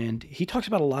 And he talks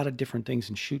about a lot of different things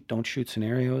in shoot, don't shoot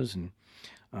scenarios and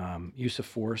use of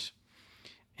force.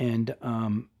 And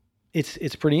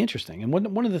it's pretty interesting. And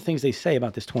one of the things they say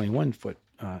about this 21-foot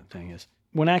thing is,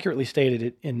 when accurately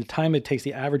stated, in the time it takes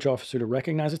the average officer to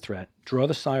recognize a threat, draw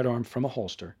the sidearm from a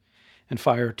holster, and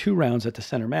fire 2 rounds at the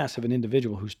center mass of an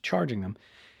individual who's charging them,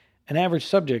 an average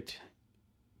subject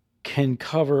can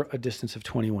cover a distance of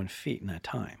 21 feet in that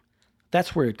time.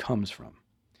 That's where it comes from.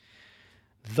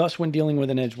 Thus, when dealing with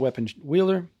an edged weapon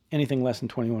wielder, anything less than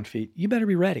 21 feet, you better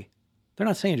be ready. They're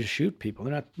not saying just shoot people.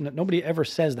 Nobody ever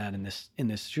says that in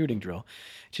this shooting drill.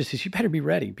 It just says you better be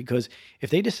ready, because if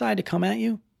they decide to come at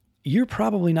you, you're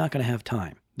probably not going to have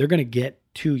time. They're going to get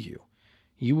to you.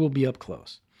 You will be up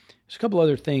close. There's a couple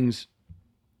other things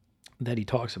that he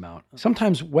talks about.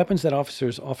 Sometimes weapons that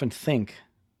officers often think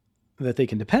that they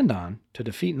can depend on to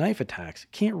defeat knife attacks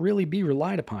can't really be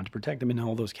relied upon to protect them in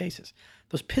all those cases.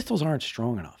 Those pistols aren't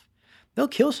strong enough. They'll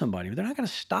kill somebody, but they're not going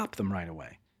to stop them right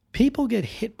away. People get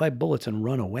hit by bullets and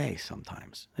run away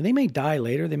sometimes. And they may die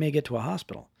later. They may get to a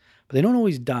hospital, but they don't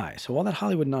always die. So all that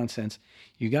Hollywood nonsense,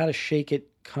 you got to shake it,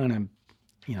 kind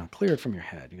of, clear it from your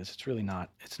head, because it's really not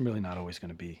always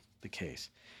going to be the case.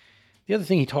 The other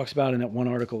thing he talks about in that one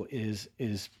article is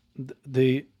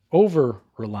the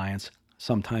over-reliance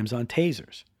sometimes on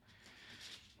tasers.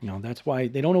 That's why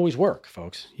they don't always work,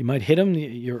 folks. You might hit them.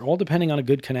 You're all depending on a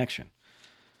good connection.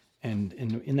 And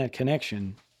in that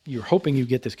connection, you're hoping you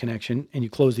get this connection and you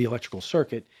close the electrical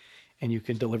circuit and you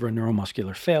can deliver a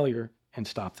neuromuscular failure and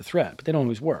stop the threat. But they don't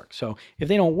always work. So if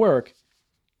they don't work,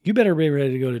 you better be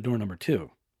ready to go to door number 2,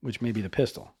 which may be the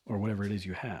pistol or whatever it is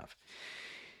you have.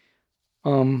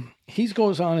 He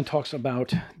goes on and talks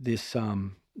about this,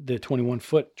 the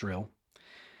 21-foot drill.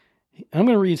 I'm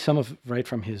going to read some of right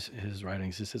from his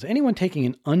writings. It says, anyone taking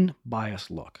an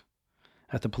unbiased look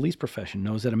at the police profession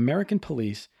knows that American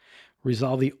police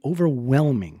resolve the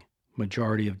overwhelming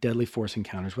majority of deadly force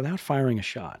encounters without firing a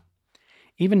shot.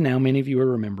 Even now, many of you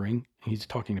are remembering, he's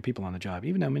talking to people on the job,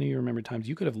 even now many of you remember times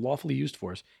you could have lawfully used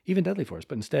force, even deadly force,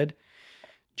 but instead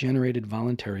generated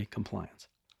voluntary compliance.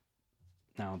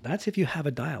 Now, that's if you have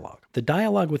a dialogue. The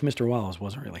dialogue with Mr. Wallace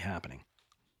wasn't really happening.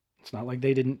 It's not like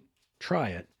they didn't try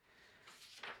it,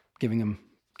 giving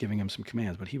him some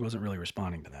commands, but he wasn't really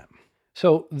responding to that.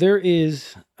 So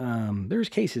there's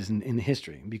cases in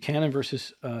history. Buchanan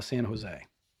versus San Jose.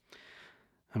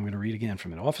 I'm going to read again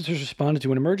from it. Officers responded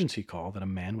to an emergency call that a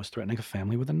man was threatening a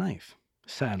family with a knife.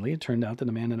 Sadly, it turned out that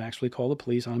the man had actually called the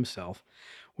police on himself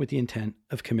with the intent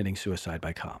of committing suicide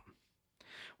by cop.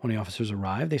 When the officers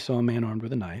arrived, they saw a man armed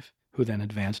with a knife, who then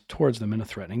advanced towards them in a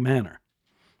threatening manner.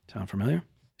 Sound familiar?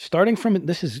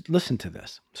 Listen to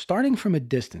this. Starting from a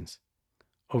distance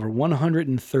over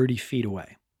 130 feet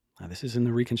away. Now, this is in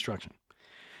the reconstruction.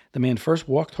 The man first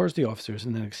walked towards the officers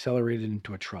and then accelerated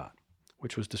into a trot,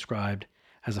 which was described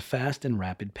as a fast and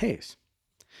rapid pace.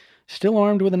 Still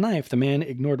armed with a knife, the man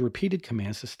ignored repeated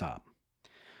commands to stop.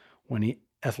 When the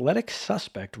athletic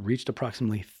suspect reached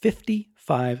approximately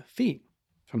 55 feet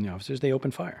from the officers, they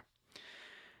opened fire.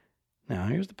 Now,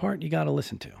 here's the part you got to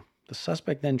listen to. The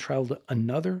suspect then traveled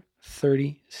another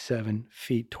 37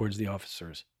 feet towards the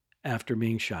officers after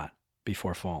being shot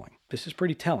before falling. This is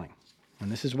pretty telling,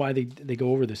 and this is why they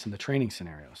go over this in the training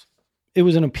scenarios. It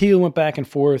was an appeal, went back and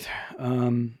forth.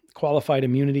 Qualified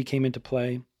immunity came into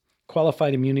play.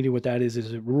 Qualified immunity, what that is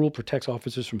a rule protects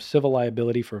officers from civil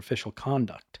liability for official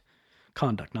conduct,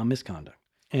 not misconduct.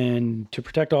 And to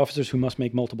protect officers who must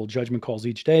make multiple judgment calls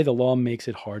each day, the law makes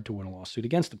it hard to win a lawsuit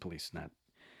against the police.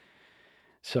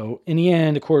 So in the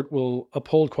end, the court will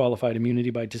uphold qualified immunity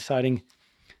by deciding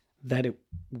that it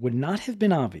would not have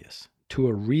been obvious to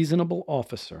a reasonable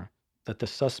officer that the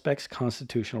suspect's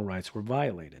constitutional rights were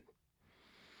violated.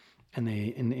 And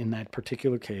they, in that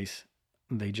particular case,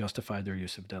 they justified their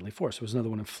use of deadly force. There was another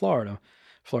one in Florida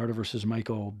versus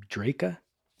Michael Draka,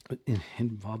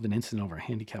 involved an incident over a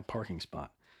handicapped parking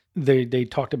spot. They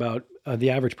talked about the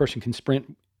average person can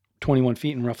sprint 21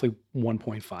 feet in roughly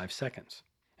 1.5 seconds.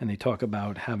 And they talk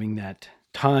about having that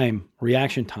time,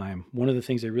 reaction time. One of the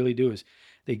things they really do is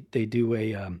they do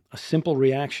a simple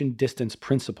reaction distance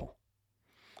principle.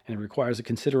 And it requires a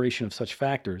consideration of such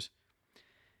factors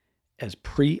as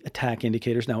pre-attack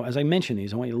indicators. Now, as I mentioned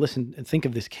these, I want you to listen and think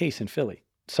of this case in Philly.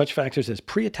 Such factors as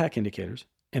pre-attack indicators,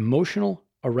 emotional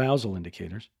arousal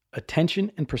indicators,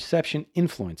 attention and perception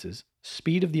influences,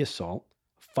 speed of the assault,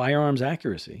 firearms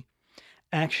accuracy,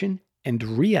 action and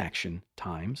reaction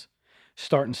times,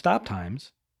 start and stop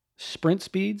times, sprint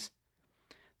speeds,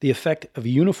 the effect of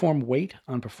uniform weight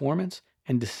on performance,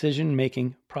 and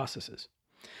decision-making processes.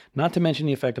 Not to mention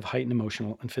the effect of heightened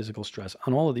emotional and physical stress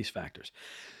on all of these factors.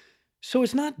 So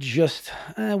it's not just,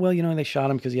 they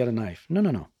shot him because he had a knife.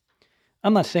 No.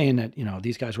 I'm not saying that,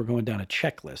 these guys were going down a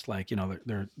checklist, like,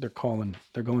 they're going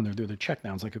there through their check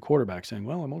downs like a quarterback saying,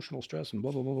 well, emotional stress and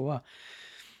blah, blah, blah, blah, blah.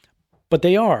 But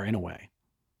they are, in a way.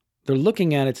 They're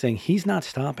looking at it saying, he's not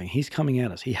stopping. He's coming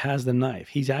at us. He has the knife.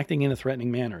 He's acting in a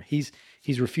threatening manner. He's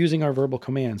refusing our verbal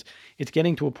commands. It's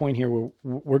getting to a point here where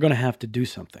we're going to have to do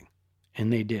something.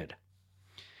 And they did.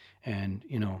 And,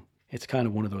 it's kind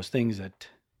of one of those things that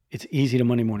it's easy to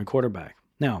Monday morning quarterback.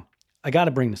 Now, I got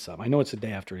to bring this up. I know it's the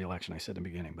day after the election, I said in the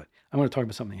beginning, but I'm going to talk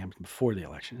about something that happened before the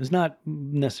election. It's not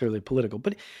necessarily political,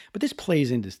 but this plays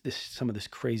into some of this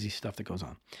crazy stuff that goes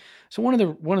on. So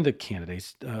one of the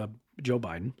candidates, Joe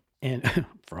Biden, and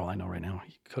for all I know right now,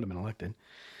 he could have been elected,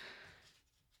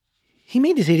 he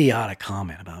made this idiotic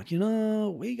comment about,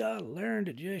 we got to learn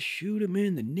to just shoot him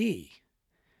in the knee.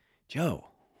 Joe,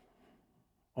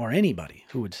 or anybody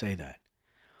who would say that,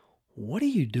 what are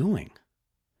you doing?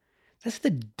 That's the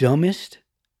dumbest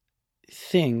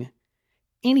thing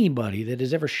anybody that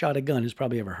has ever shot a gun has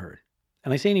probably ever heard.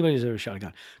 And I say anybody who's ever shot a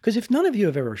gun, because if none of you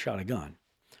have ever shot a gun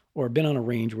or been on a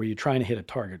range where you're trying to hit a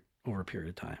target over a period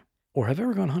of time, or have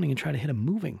ever gone hunting and tried to hit a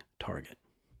moving target,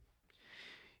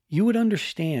 you would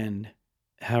understand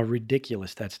how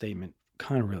ridiculous that statement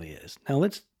kind of really is. Now,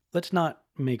 let's not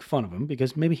make fun of him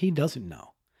because maybe he doesn't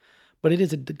know. But it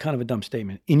is kind of a dumb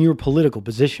statement in your political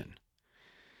position.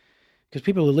 Because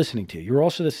people are listening to you. You're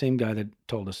also the same guy that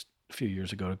told us a few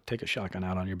years ago to take a shotgun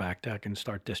out on your back deck and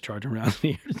start discharging rounds in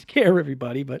the air to scare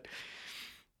everybody. But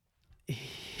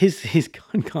his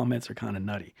gun comments are kind of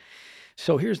nutty.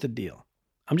 So here's the deal.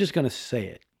 I'm just going to say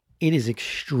it. It is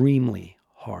extremely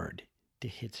hard to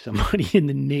hit somebody in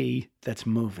the knee that's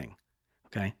moving.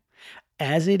 Okay?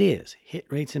 As it is, hit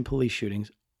rates in police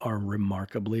shootings are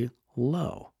remarkably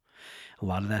low. A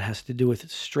lot of that has to do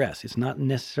with stress. It's not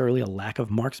necessarily a lack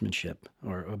of marksmanship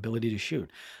or ability to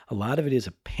shoot. A lot of it is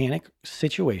a panic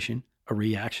situation, a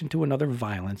reaction to another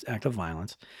act of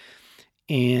violence,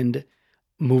 and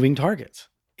moving targets.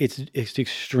 It's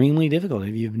extremely difficult.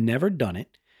 If you've never done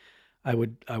it, I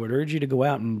would urge you to go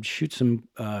out and shoot some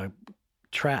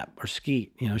trap or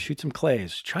skeet, shoot some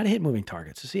clays. Try to hit moving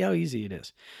targets to see how easy it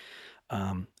is.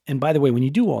 And by the way, when you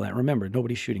do all that, remember,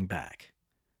 nobody's shooting back.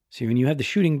 See, when you have the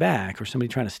shooting back or somebody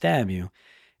trying to stab you,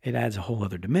 it adds a whole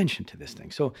other dimension to this thing.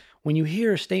 So when you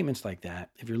hear statements like that,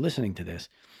 if you're listening to this,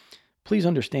 please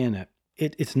understand that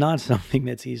it's not something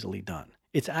that's easily done.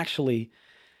 It's actually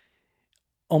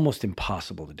almost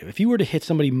impossible to do. If you were to hit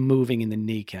somebody moving in the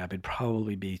kneecap, it'd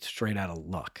probably be straight out of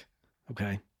luck,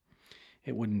 okay?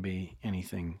 It wouldn't be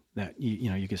anything that,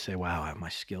 you could say, wow, my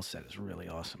skill set is really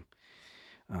awesome,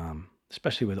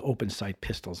 especially with open sight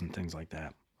pistols and things like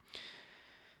that.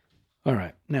 All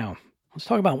right, now let's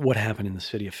talk about what happened in the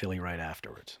city of Philly right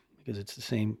afterwards, because it's the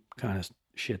same kind of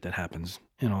shit that happens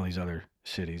in all these other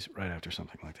cities right after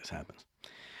something like this happens.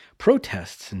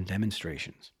 Protests and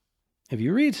demonstrations. If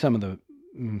you read some of the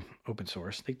open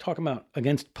source, they talk about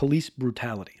against police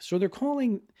brutality. So they're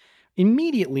bringing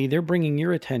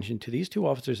your attention to these two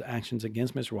officers' actions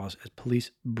against Mr. Wallace as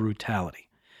police brutality.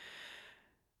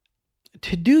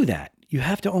 To do that, you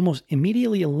have to almost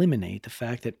immediately eliminate the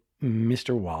fact that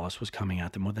Mr. Wallace was coming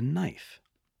at them with a knife,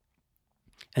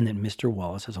 and that Mr.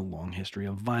 Wallace has a long history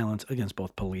of violence against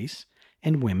both police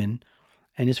and women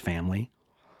and his family.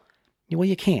 Well,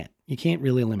 you can't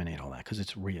really eliminate all that because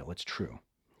it's real, it's true,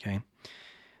 okay?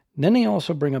 Then they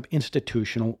also bring up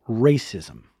institutional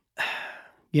racism.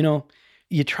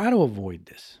 You try to avoid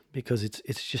this because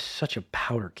it's just such a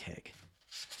powder keg,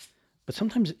 but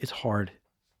sometimes it's hard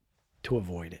to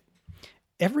avoid it.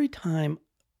 Every time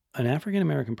an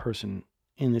African-American person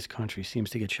in this country seems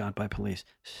to get shot by police,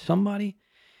 somebody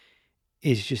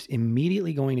is just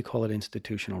immediately going to call it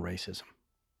institutional racism.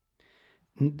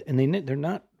 And they're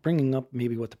not bringing up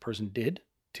maybe what the person did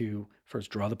to first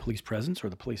draw the police presence or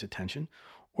the police attention,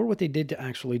 or what they did to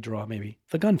actually draw maybe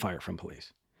the gunfire from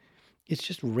police. It's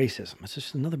just racism. It's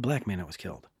just another black man that was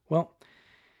killed. Well,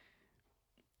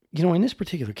 in this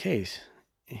particular case,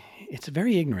 it's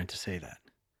very ignorant to say that,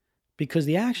 because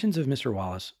the actions of Mr.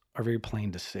 Wallace are very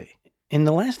plain to see. And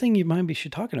the last thing you might be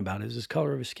talking about is his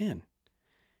color of his skin.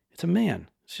 It's a man.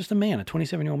 It's just a man, a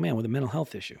 27-year-old man with a mental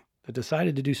health issue that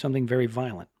decided to do something very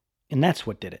violent. And that's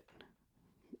what did it.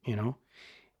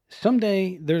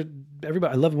 Someday,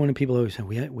 everybody. I love when people always say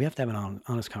we have to have an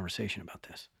honest conversation about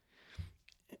this,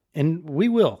 and we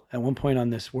will at one point on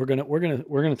this. We're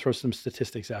gonna throw some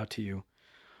statistics out to you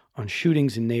on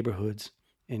shootings in neighborhoods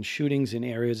and shootings in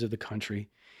areas of the country,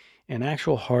 and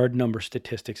actual hard number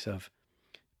statistics of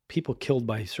people killed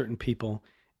by certain people,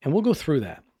 and we'll go through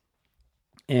that.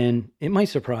 And it might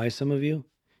surprise some of you,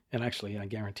 and actually, I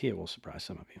guarantee it will surprise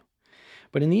some of you.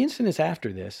 But in the incidents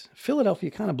after this, Philadelphia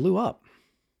kind of blew up.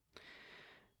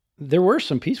 There were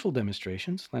some peaceful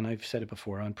demonstrations, and I've said it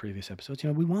before on previous episodes.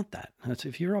 We want that.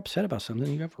 If you're upset about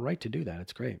something, you have a right to do that.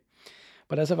 It's great.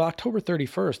 But as of October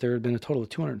 31st, there had been a total of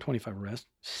 225 arrests,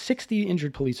 60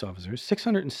 injured police officers,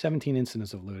 617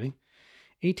 incidents of looting,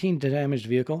 18 damaged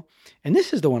vehicle, and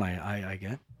this is the one I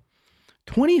get.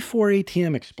 24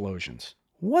 ATM explosions.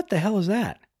 What the hell is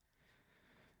that?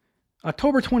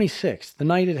 October 26th, the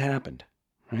night it happened,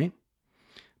 right?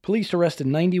 Police arrested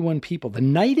 91 people the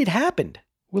night it happened.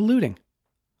 With looting.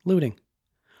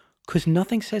 Because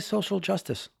nothing says social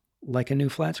justice like a new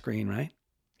flat screen, right?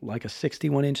 Like a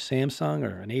 61-inch Samsung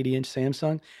or an 80-inch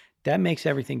Samsung. That makes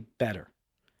everything better.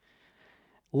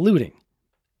 Looting.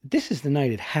 This is the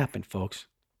night it happened, folks.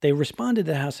 They responded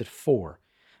to the house at 4.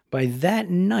 By that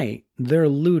night, they're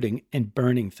looting and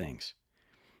burning things.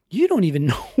 You don't even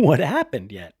know what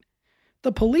happened yet.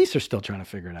 The police are still trying to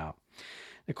figure it out.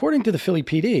 According to the Philly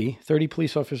PD, 30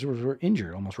 police officers were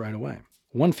injured almost right away.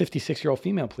 One 56-year-old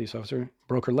female police officer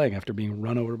broke her leg after being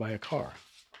run over by a car.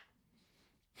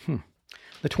 The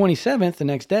 27th, the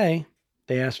next day,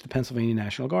 they asked the Pennsylvania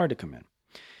National Guard to come in.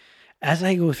 As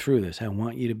I go through this, I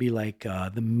want you to be like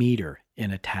the meter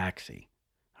in a taxi,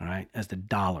 all right, as the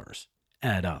dollars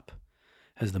add up,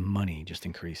 as the money just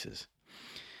increases.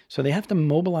 So they have to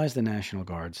mobilize the National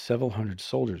Guard, several hundred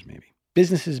soldiers maybe.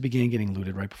 Businesses began getting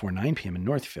looted right before 9 p.m. in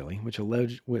North Philly,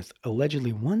 with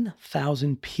allegedly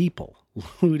 1,000 people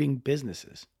looting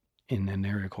businesses in an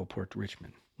area called Port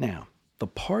Richmond. Now, the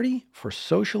Party for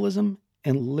Socialism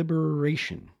and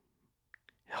Liberation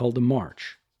held a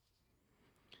march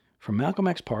from Malcolm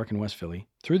X Park in West Philly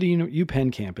through the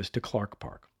UPenn campus to Clark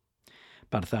Park.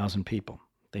 About 1,000 people.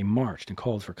 They marched and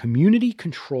called for community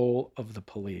control of the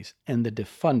police and the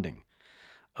defunding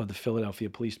of the Philadelphia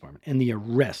Police Department and the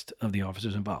arrest of the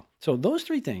officers involved. So those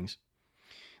three things,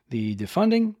 the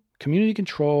defunding, community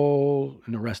control,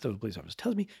 and arrest of the police officers,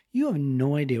 tells me you have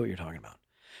no idea what you're talking about.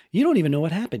 You don't even know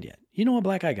what happened yet. You know a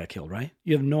black guy got killed, right?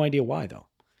 You have no idea why, though.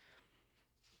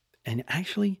 And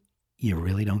actually, you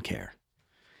really don't care.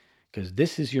 Because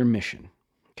this is your mission,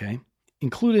 okay?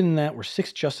 Included in that were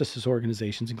 6 justices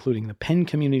organizations, including the Penn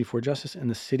Community for Justice and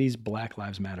the city's Black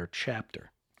Lives Matter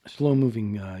chapter. A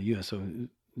slow-moving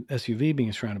SUV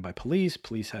being surrounded by police.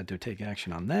 Police had to take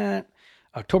action on that.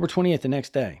 October 28th, the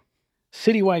next day,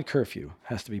 citywide curfew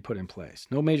has to be put in place.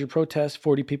 No major protests.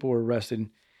 40 people were arrested,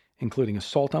 including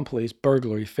assault on police,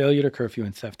 burglary, failure to curfew,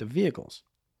 and theft of vehicles.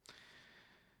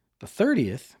 The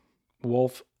 30th,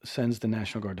 Wolf sends the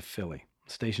National Guard to Philly,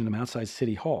 stationed them outside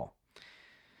City Hall.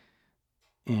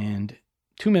 And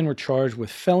 2 men were charged with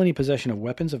felony possession of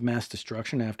weapons of mass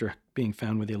destruction after being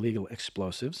found with illegal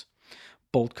explosives,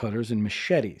 bolt cutters, and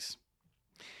machetes.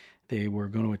 They were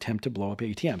going to attempt to blow up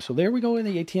ATMs. So there we go in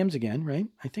the ATMs again, right?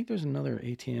 I think there's another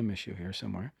ATM issue here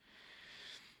somewhere.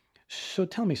 So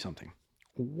tell me something.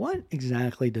 What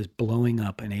exactly does blowing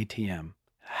up an ATM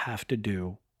have to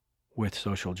do with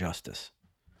social justice?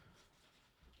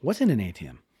 What's in an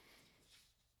ATM?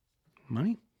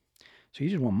 Money? So you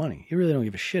just want money. You really don't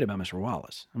give a shit about Mr.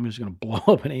 Wallace. I'm just going to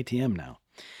blow up an ATM now.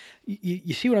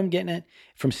 You see what I'm getting at?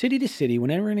 From city to city,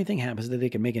 whenever anything happens that they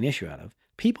can make an issue out of,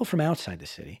 people from outside the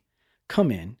city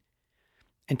come in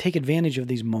and take advantage of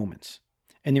these moments.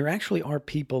 And there actually are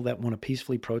people that want to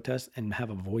peacefully protest and have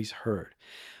a voice heard.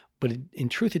 But in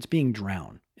truth, it's being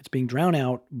drowned. It's being drowned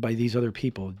out by these other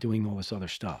people doing all this other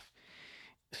stuff.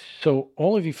 So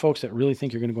all of you folks that really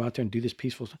think you're going to go out there and do this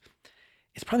peaceful stuff,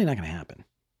 it's probably not going to happen.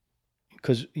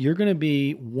 Because you're going to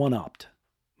be one-upped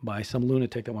by some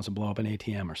lunatic that wants to blow up an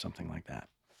ATM or something like that.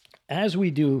 As we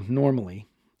do normally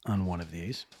on one of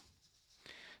these,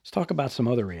 let's talk about some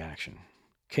other reaction.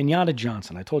 Kenyatta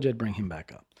Johnson, I told you I'd bring him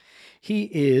back up. He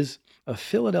is a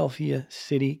Philadelphia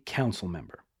City Council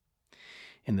member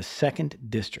in the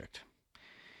 2nd District.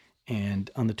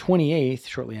 And on the 28th,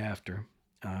 shortly after,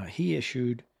 he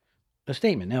issued a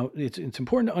statement. Now, it's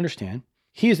important to understand,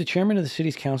 he is the chairman of the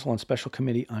city's council on special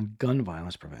committee on gun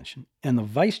violence prevention and the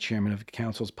vice chairman of the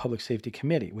council's public safety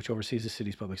committee, which oversees the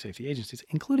city's public safety agencies,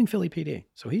 including Philly PD.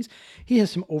 So he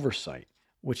has some oversight,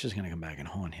 which is going to come back and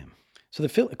haunt him. So the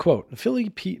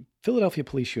Philadelphia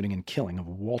police shooting and killing of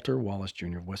Walter Wallace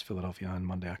Jr. of West Philadelphia on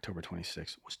Monday, October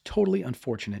 26th was totally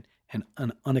unfortunate and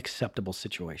an unacceptable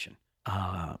situation.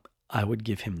 I would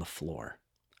give him the floor.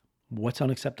 What's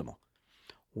unacceptable?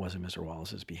 Was it Mr.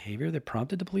 Wallace's behavior that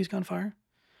prompted the police gunfire?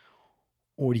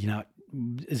 Or do you not?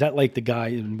 Is that like the guy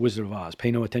in Wizard of Oz?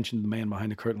 Pay no attention to the man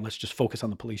behind the curtain. Let's just focus on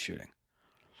the police shooting.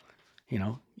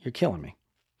 You're killing me.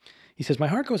 He says, my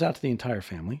heart goes out to the entire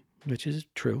family, which is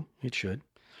true. It should.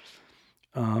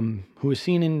 Who was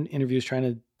seen in interviews trying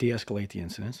to de-escalate the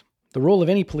incidents. The role of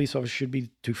any police officer should be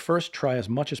to first try as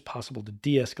much as possible to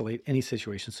de-escalate any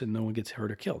situation so no one gets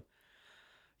hurt or killed.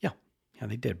 Yeah,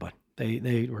 they did, but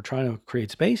they were trying to create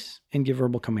space and give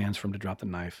verbal commands for him to drop the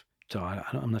knife. So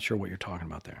I'm not sure what you're talking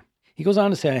about there. He goes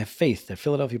on to say, I have faith that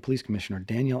Philadelphia Police Commissioner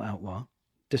Danielle Outlaw,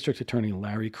 District Attorney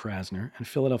Larry Krasner, and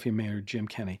Philadelphia Mayor Jim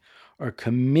Kenney are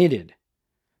committed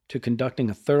to conducting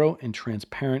a thorough and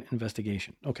transparent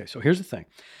investigation. Okay, so here's the thing.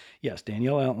 Yes,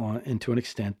 Danielle Outlaw and to an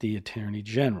extent the Attorney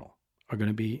General are going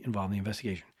to be involved in the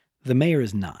investigation. The mayor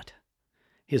is not.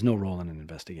 He has no role in an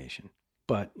investigation.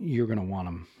 But you're going to want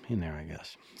him in there, I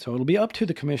guess. So it'll be up to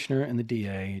the commissioner and the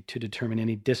DA to determine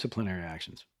any disciplinary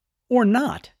actions. Or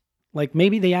not. Like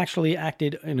maybe they actually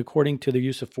acted according to the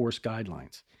use of force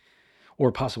guidelines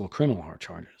or possible criminal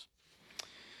charges.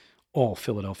 All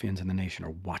Philadelphians in the nation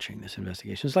are watching this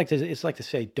investigation. It's like to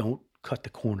say, don't cut the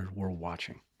corners, we're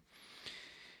watching.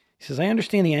 He says, I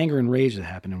understand the anger and rage that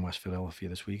happened in West Philadelphia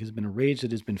this week has been a rage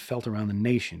that has been felt around the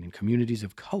nation in communities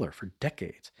of color for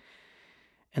decades.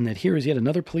 And that here is yet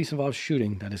another police-involved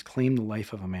shooting that has claimed the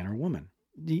life of a man or woman.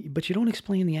 But you don't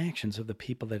explain the actions of the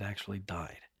people that actually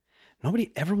died.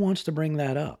 Nobody ever wants to bring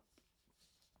that up.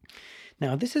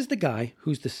 Now, this is the guy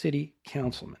who's the city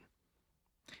councilman.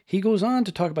 He goes on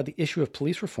to talk about the issue of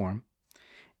police reform,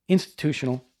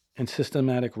 institutional and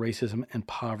systematic racism, and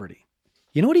poverty.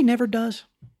 You know what he never does?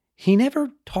 He never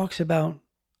talks about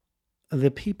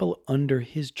the people under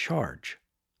his charge.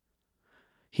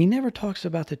 He never talks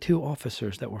about the 2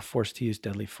 officers that were forced to use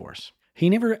deadly force. He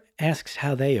never asks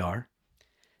how they are,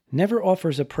 never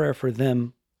offers a prayer for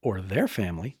them or their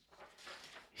family.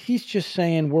 He's just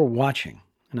saying, we're watching.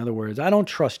 In other words, I don't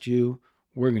trust you.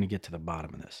 We're going to get to the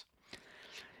bottom of this.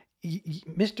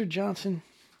 Mr. Johnson,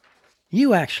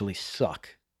 you actually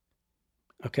suck,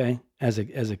 okay, as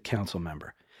a council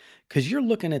member, because you're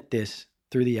looking at this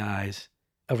through the eyes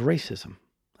of racism.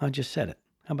 I just said it.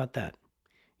 How about that?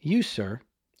 You, sir,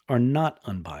 are not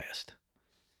unbiased,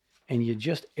 and you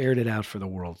just aired it out for the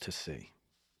world to see.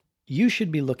 You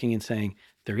should be looking and saying,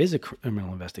 there is a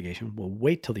criminal investigation. We'll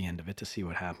wait till the end of it to see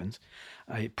what happens.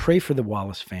 I pray for the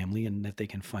Wallace family and that they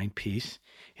can find peace.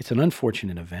 It's an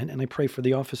unfortunate event, and I pray for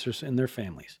the officers and their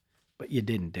families. But you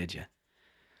didn't, did you?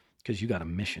 Because you got a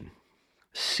mission.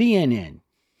 CNN,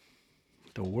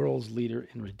 the world's leader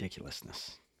in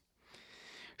ridiculousness.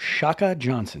 Shaka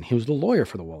Johnson, he was the lawyer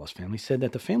for the Wallace family, said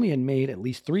that the family had made at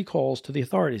least 3 calls to the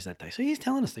authorities that day. So he's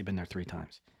telling us they've been there 3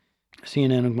 times.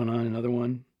 CNN went on another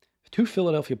one. 2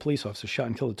 Philadelphia police officers shot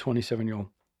and killed a 27-year-old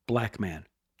black man.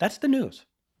 That's the news.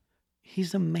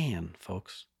 He's a man,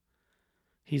 folks.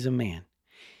 He's a man.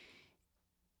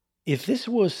 If this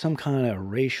was some kind of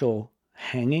racial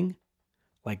hanging,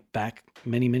 like back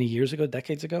many, many years ago,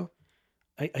 decades ago,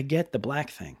 I get the black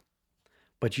thing.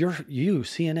 But you,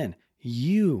 CNN,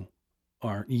 you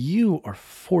are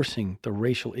forcing the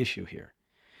racial issue here.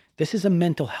 This is a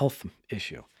mental health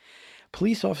issue.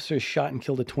 Police officers shot and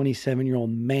killed a 27-year-old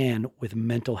man with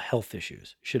mental health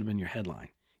issues. Should have been your headline.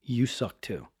 You suck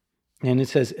too. And it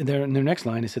says in their next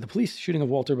line, it said the police shooting of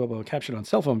Walter Bubba captured on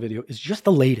cell phone video is just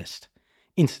the latest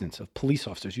instance of police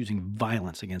officers using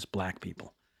violence against black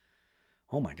people.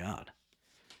 Oh my God.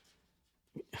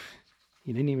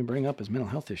 You didn't even bring up his mental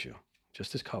health issue,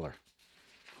 just his color.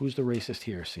 Who's the racist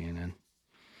here, CNN?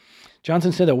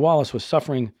 Johnson said that Wallace was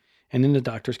suffering and in the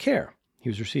doctor's care. He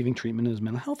was receiving treatment in his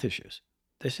mental health issues.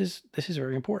 This is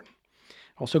very important.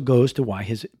 Also goes to why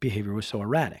his behavior was so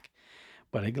erratic.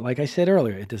 But like I said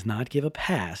earlier, it does not give a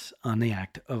pass on the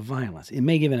act of violence. It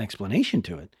may give an explanation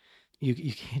to it.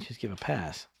 You can't just give a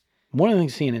pass. One of the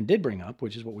things CNN did bring up,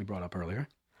 which is what we brought up earlier,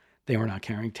 they were not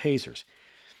carrying tasers.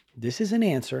 This is an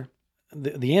answer.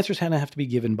 The answers have to be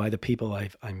given by the people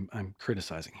I'm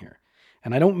criticizing here.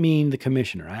 And I don't mean the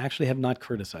commissioner. I actually have not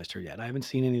criticized her yet. I haven't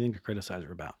seen anything to criticize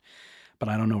her about. But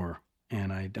I don't know her,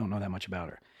 and I don't know that much about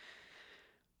her.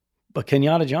 But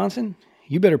Kenyatta Johnson,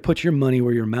 you better put your money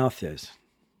where your mouth is,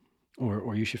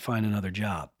 or you should find another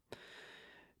job.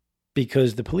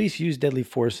 Because the police used deadly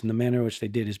force in the manner in which they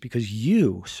did is because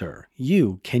you, sir,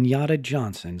 you, Kenyatta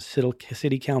Johnson,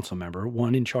 city council member,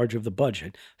 one in charge of the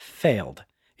budget, failed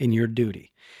in your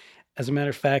duty. As a matter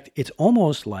of fact, it's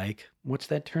almost like, what's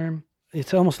that term?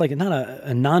 It's almost like not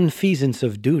a nonfeasance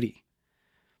of duty.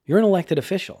 You're an elected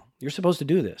official. You're supposed to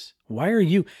do this. Why are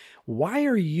you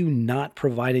not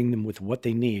providing them with what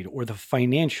they need or the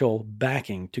financial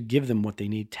backing to give them what they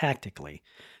need tactically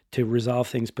to resolve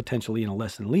things potentially in a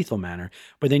less than lethal manner?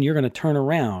 But then you're going to turn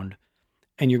around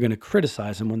and you're going to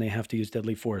criticize them when they have to use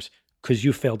deadly force because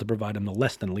you failed to provide them the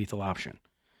less than lethal option.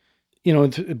 You know,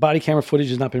 body camera footage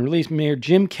has not been released. Mayor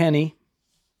Jim Kenney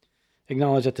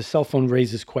acknowledged that the cell phone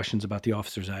raises questions about the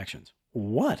officer's actions.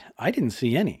 What? I didn't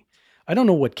see any. I don't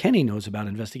know what Kenney knows about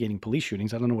investigating police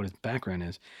shootings. I don't know what his background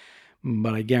is,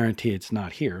 but I guarantee it's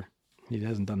not here. He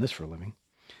hasn't done this for a living.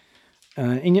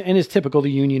 And as typical,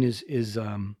 the union is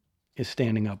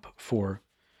standing up for,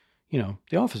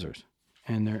 the officers,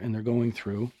 and they're going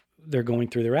through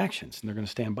their actions, and they're going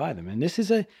to stand by them. And this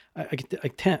is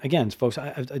again, folks,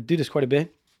 I do this quite a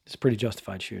bit. It's a pretty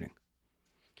justified shooting.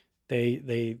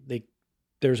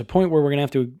 There's a point where we're going to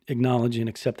have to acknowledge and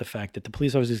accept the fact that the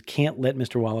police officers can't let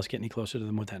Mr. Wallace get any closer to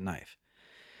them with that knife.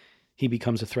 He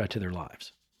becomes a threat to their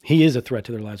lives. He is a threat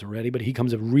to their lives already, but he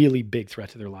becomes a really big threat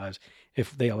to their lives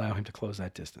if they allow him to close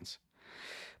that distance.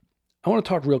 I want to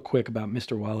talk real quick about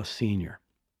Mr. Wallace Sr.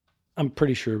 I'm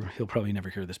pretty sure he'll probably never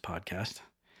hear this podcast.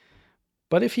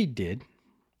 But if he did,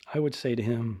 I would say to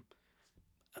him,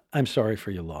 I'm sorry for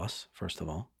your loss, first of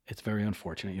all. It's very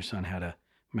unfortunate. Your son had a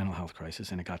mental health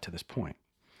crisis and it got to this point.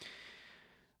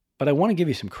 But I want to give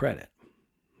you some credit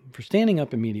for standing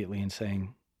up immediately and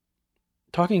saying,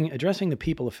 addressing the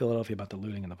people of Philadelphia about the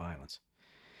looting and the violence.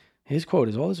 His quote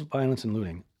is, all this violence and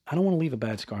looting, I don't want to leave a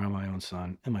bad scar on my own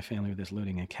son and my family with this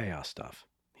looting and chaos stuff,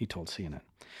 he told CNN.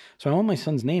 So I want my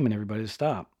son's name and everybody to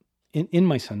stop, in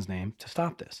my son's name, to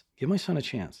stop this. Give my son a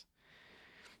chance.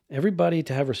 Everybody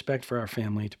to have respect for our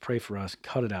family, to pray for us,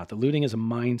 cut it out. The looting is a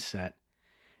mindset,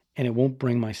 and it won't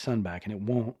bring my son back, and it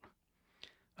won't.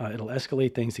 It'll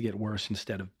escalate things to get worse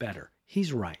instead of better.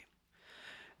 He's right.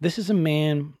 This is a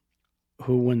man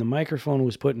who, when the microphone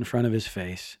was put in front of his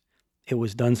face, it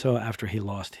was done so after he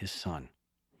lost his son.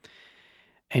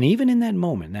 And even in that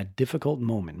moment, that difficult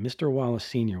moment, Mr. Wallace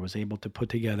Sr. was able to put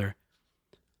together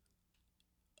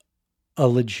a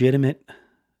legitimate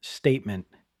statement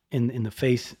in the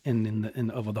face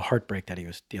and of the heartbreak that he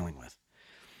was dealing with.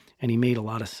 And he made a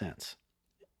lot of sense.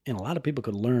 And a lot of people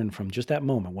could learn from just that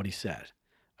moment what he said.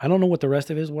 I don't know what the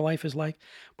rest of his life is like,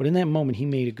 but in that moment, he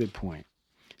made a good point.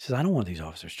 He says, I don't want these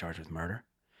officers charged with murder.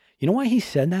 You know why he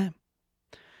said that?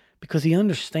 Because he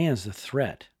understands the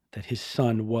threat that his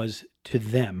son was to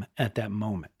them at that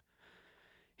moment.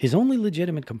 His only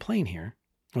legitimate complaint here,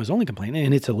 or his only complaint,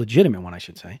 and it's a legitimate one, I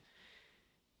should say,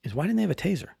 is why didn't they have a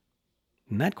taser?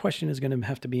 And that question is going to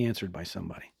have to be answered by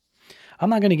somebody. I'm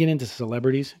not going to get into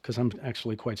celebrities because I'm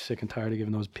actually quite sick and tired of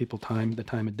giving those people the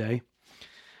time of day.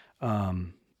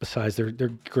 Besides,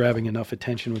 they're grabbing enough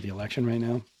attention with the election right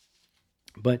now.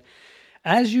 But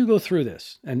as you go through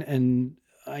this, and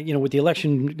with the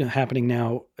election happening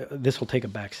now, this will take a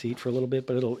back seat for a little bit,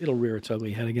 but it'll rear its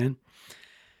ugly head again.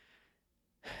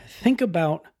 Think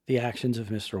about the actions of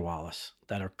Mr. Wallace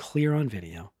that are clear on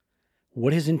video,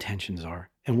 what his intentions are,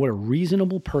 and what a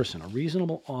reasonable person, a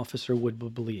reasonable officer would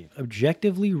believe.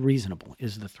 Objectively reasonable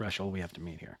is the threshold we have to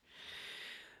meet here.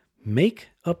 Make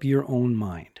up your own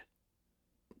mind.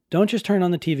 Don't just turn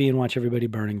on the TV and watch everybody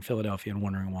burning Philadelphia and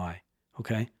wondering why,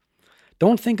 okay?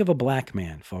 Don't think of a black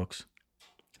man, folks.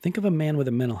 Think of a man with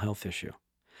a mental health issue.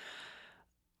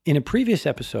 In a previous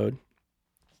episode,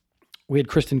 we had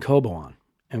Kristen Cobo on,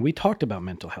 and we talked about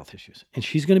mental health issues. And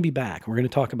she's going to be back. We're going to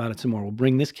talk about it some more. We'll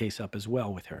bring this case up as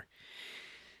well with her.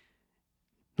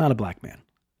 Not a black man,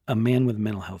 a man with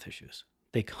mental health issues.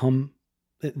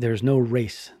 There's no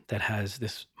race that has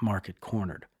this market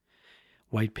cornered.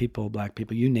 White people, black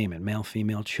people, you name it, male,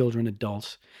 female, children,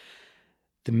 adults.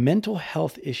 The mental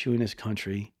health issue in this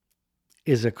country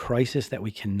is a crisis that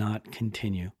we cannot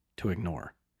continue to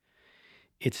ignore.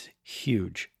 It's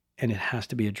huge, and it has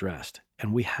to be addressed,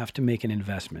 and we have to make an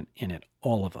investment in it,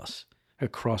 all of us,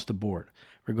 across the board,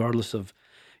 regardless of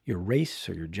your race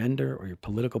or your gender or your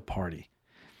political party.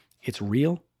 It's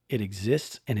real, it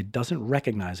exists, and it doesn't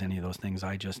recognize any of those things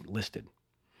I just listed.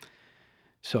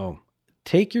 So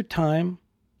take your time.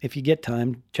 If you get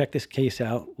time, check this case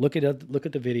out. Look at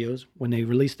the videos. When they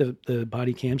release the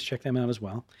body cams, check them out as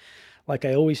well. Like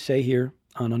I always say here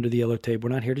on Under the Yellow Tape, we're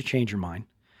not here to change your mind.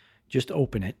 Just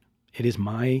open it. It is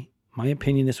my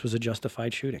opinion this was a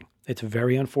justified shooting. It's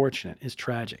very unfortunate. It's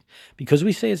tragic. Because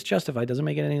we say it's justified doesn't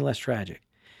make it any less tragic.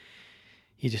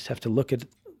 You just have to look at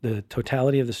the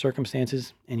totality of the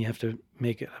circumstances, and you have to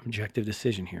make an objective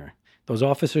decision here. Those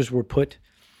officers were put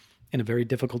in a very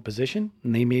difficult position,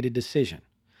 and they made a decision.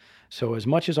 So as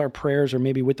much as our prayers are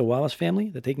maybe with the Wallace family,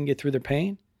 that they can get through their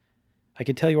pain, I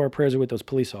can tell you our prayers are with those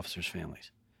police officers'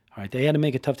 families. All right, they had to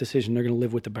make a tough decision. They're going to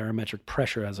live with the barometric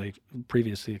pressure, as I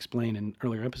previously explained in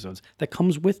earlier episodes, that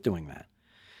comes with doing that.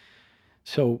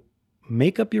 So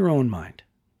make up your own mind.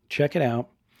 Check it out.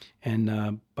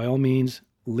 And by all means,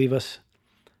 leave us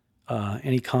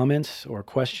any comments or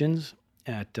questions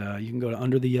at, you can go to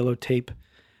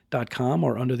undertheyellowtape.com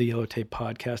or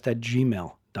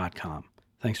undertheyellowtapepodcast@gmail.com.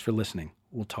 Thanks for listening.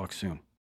 We'll talk soon.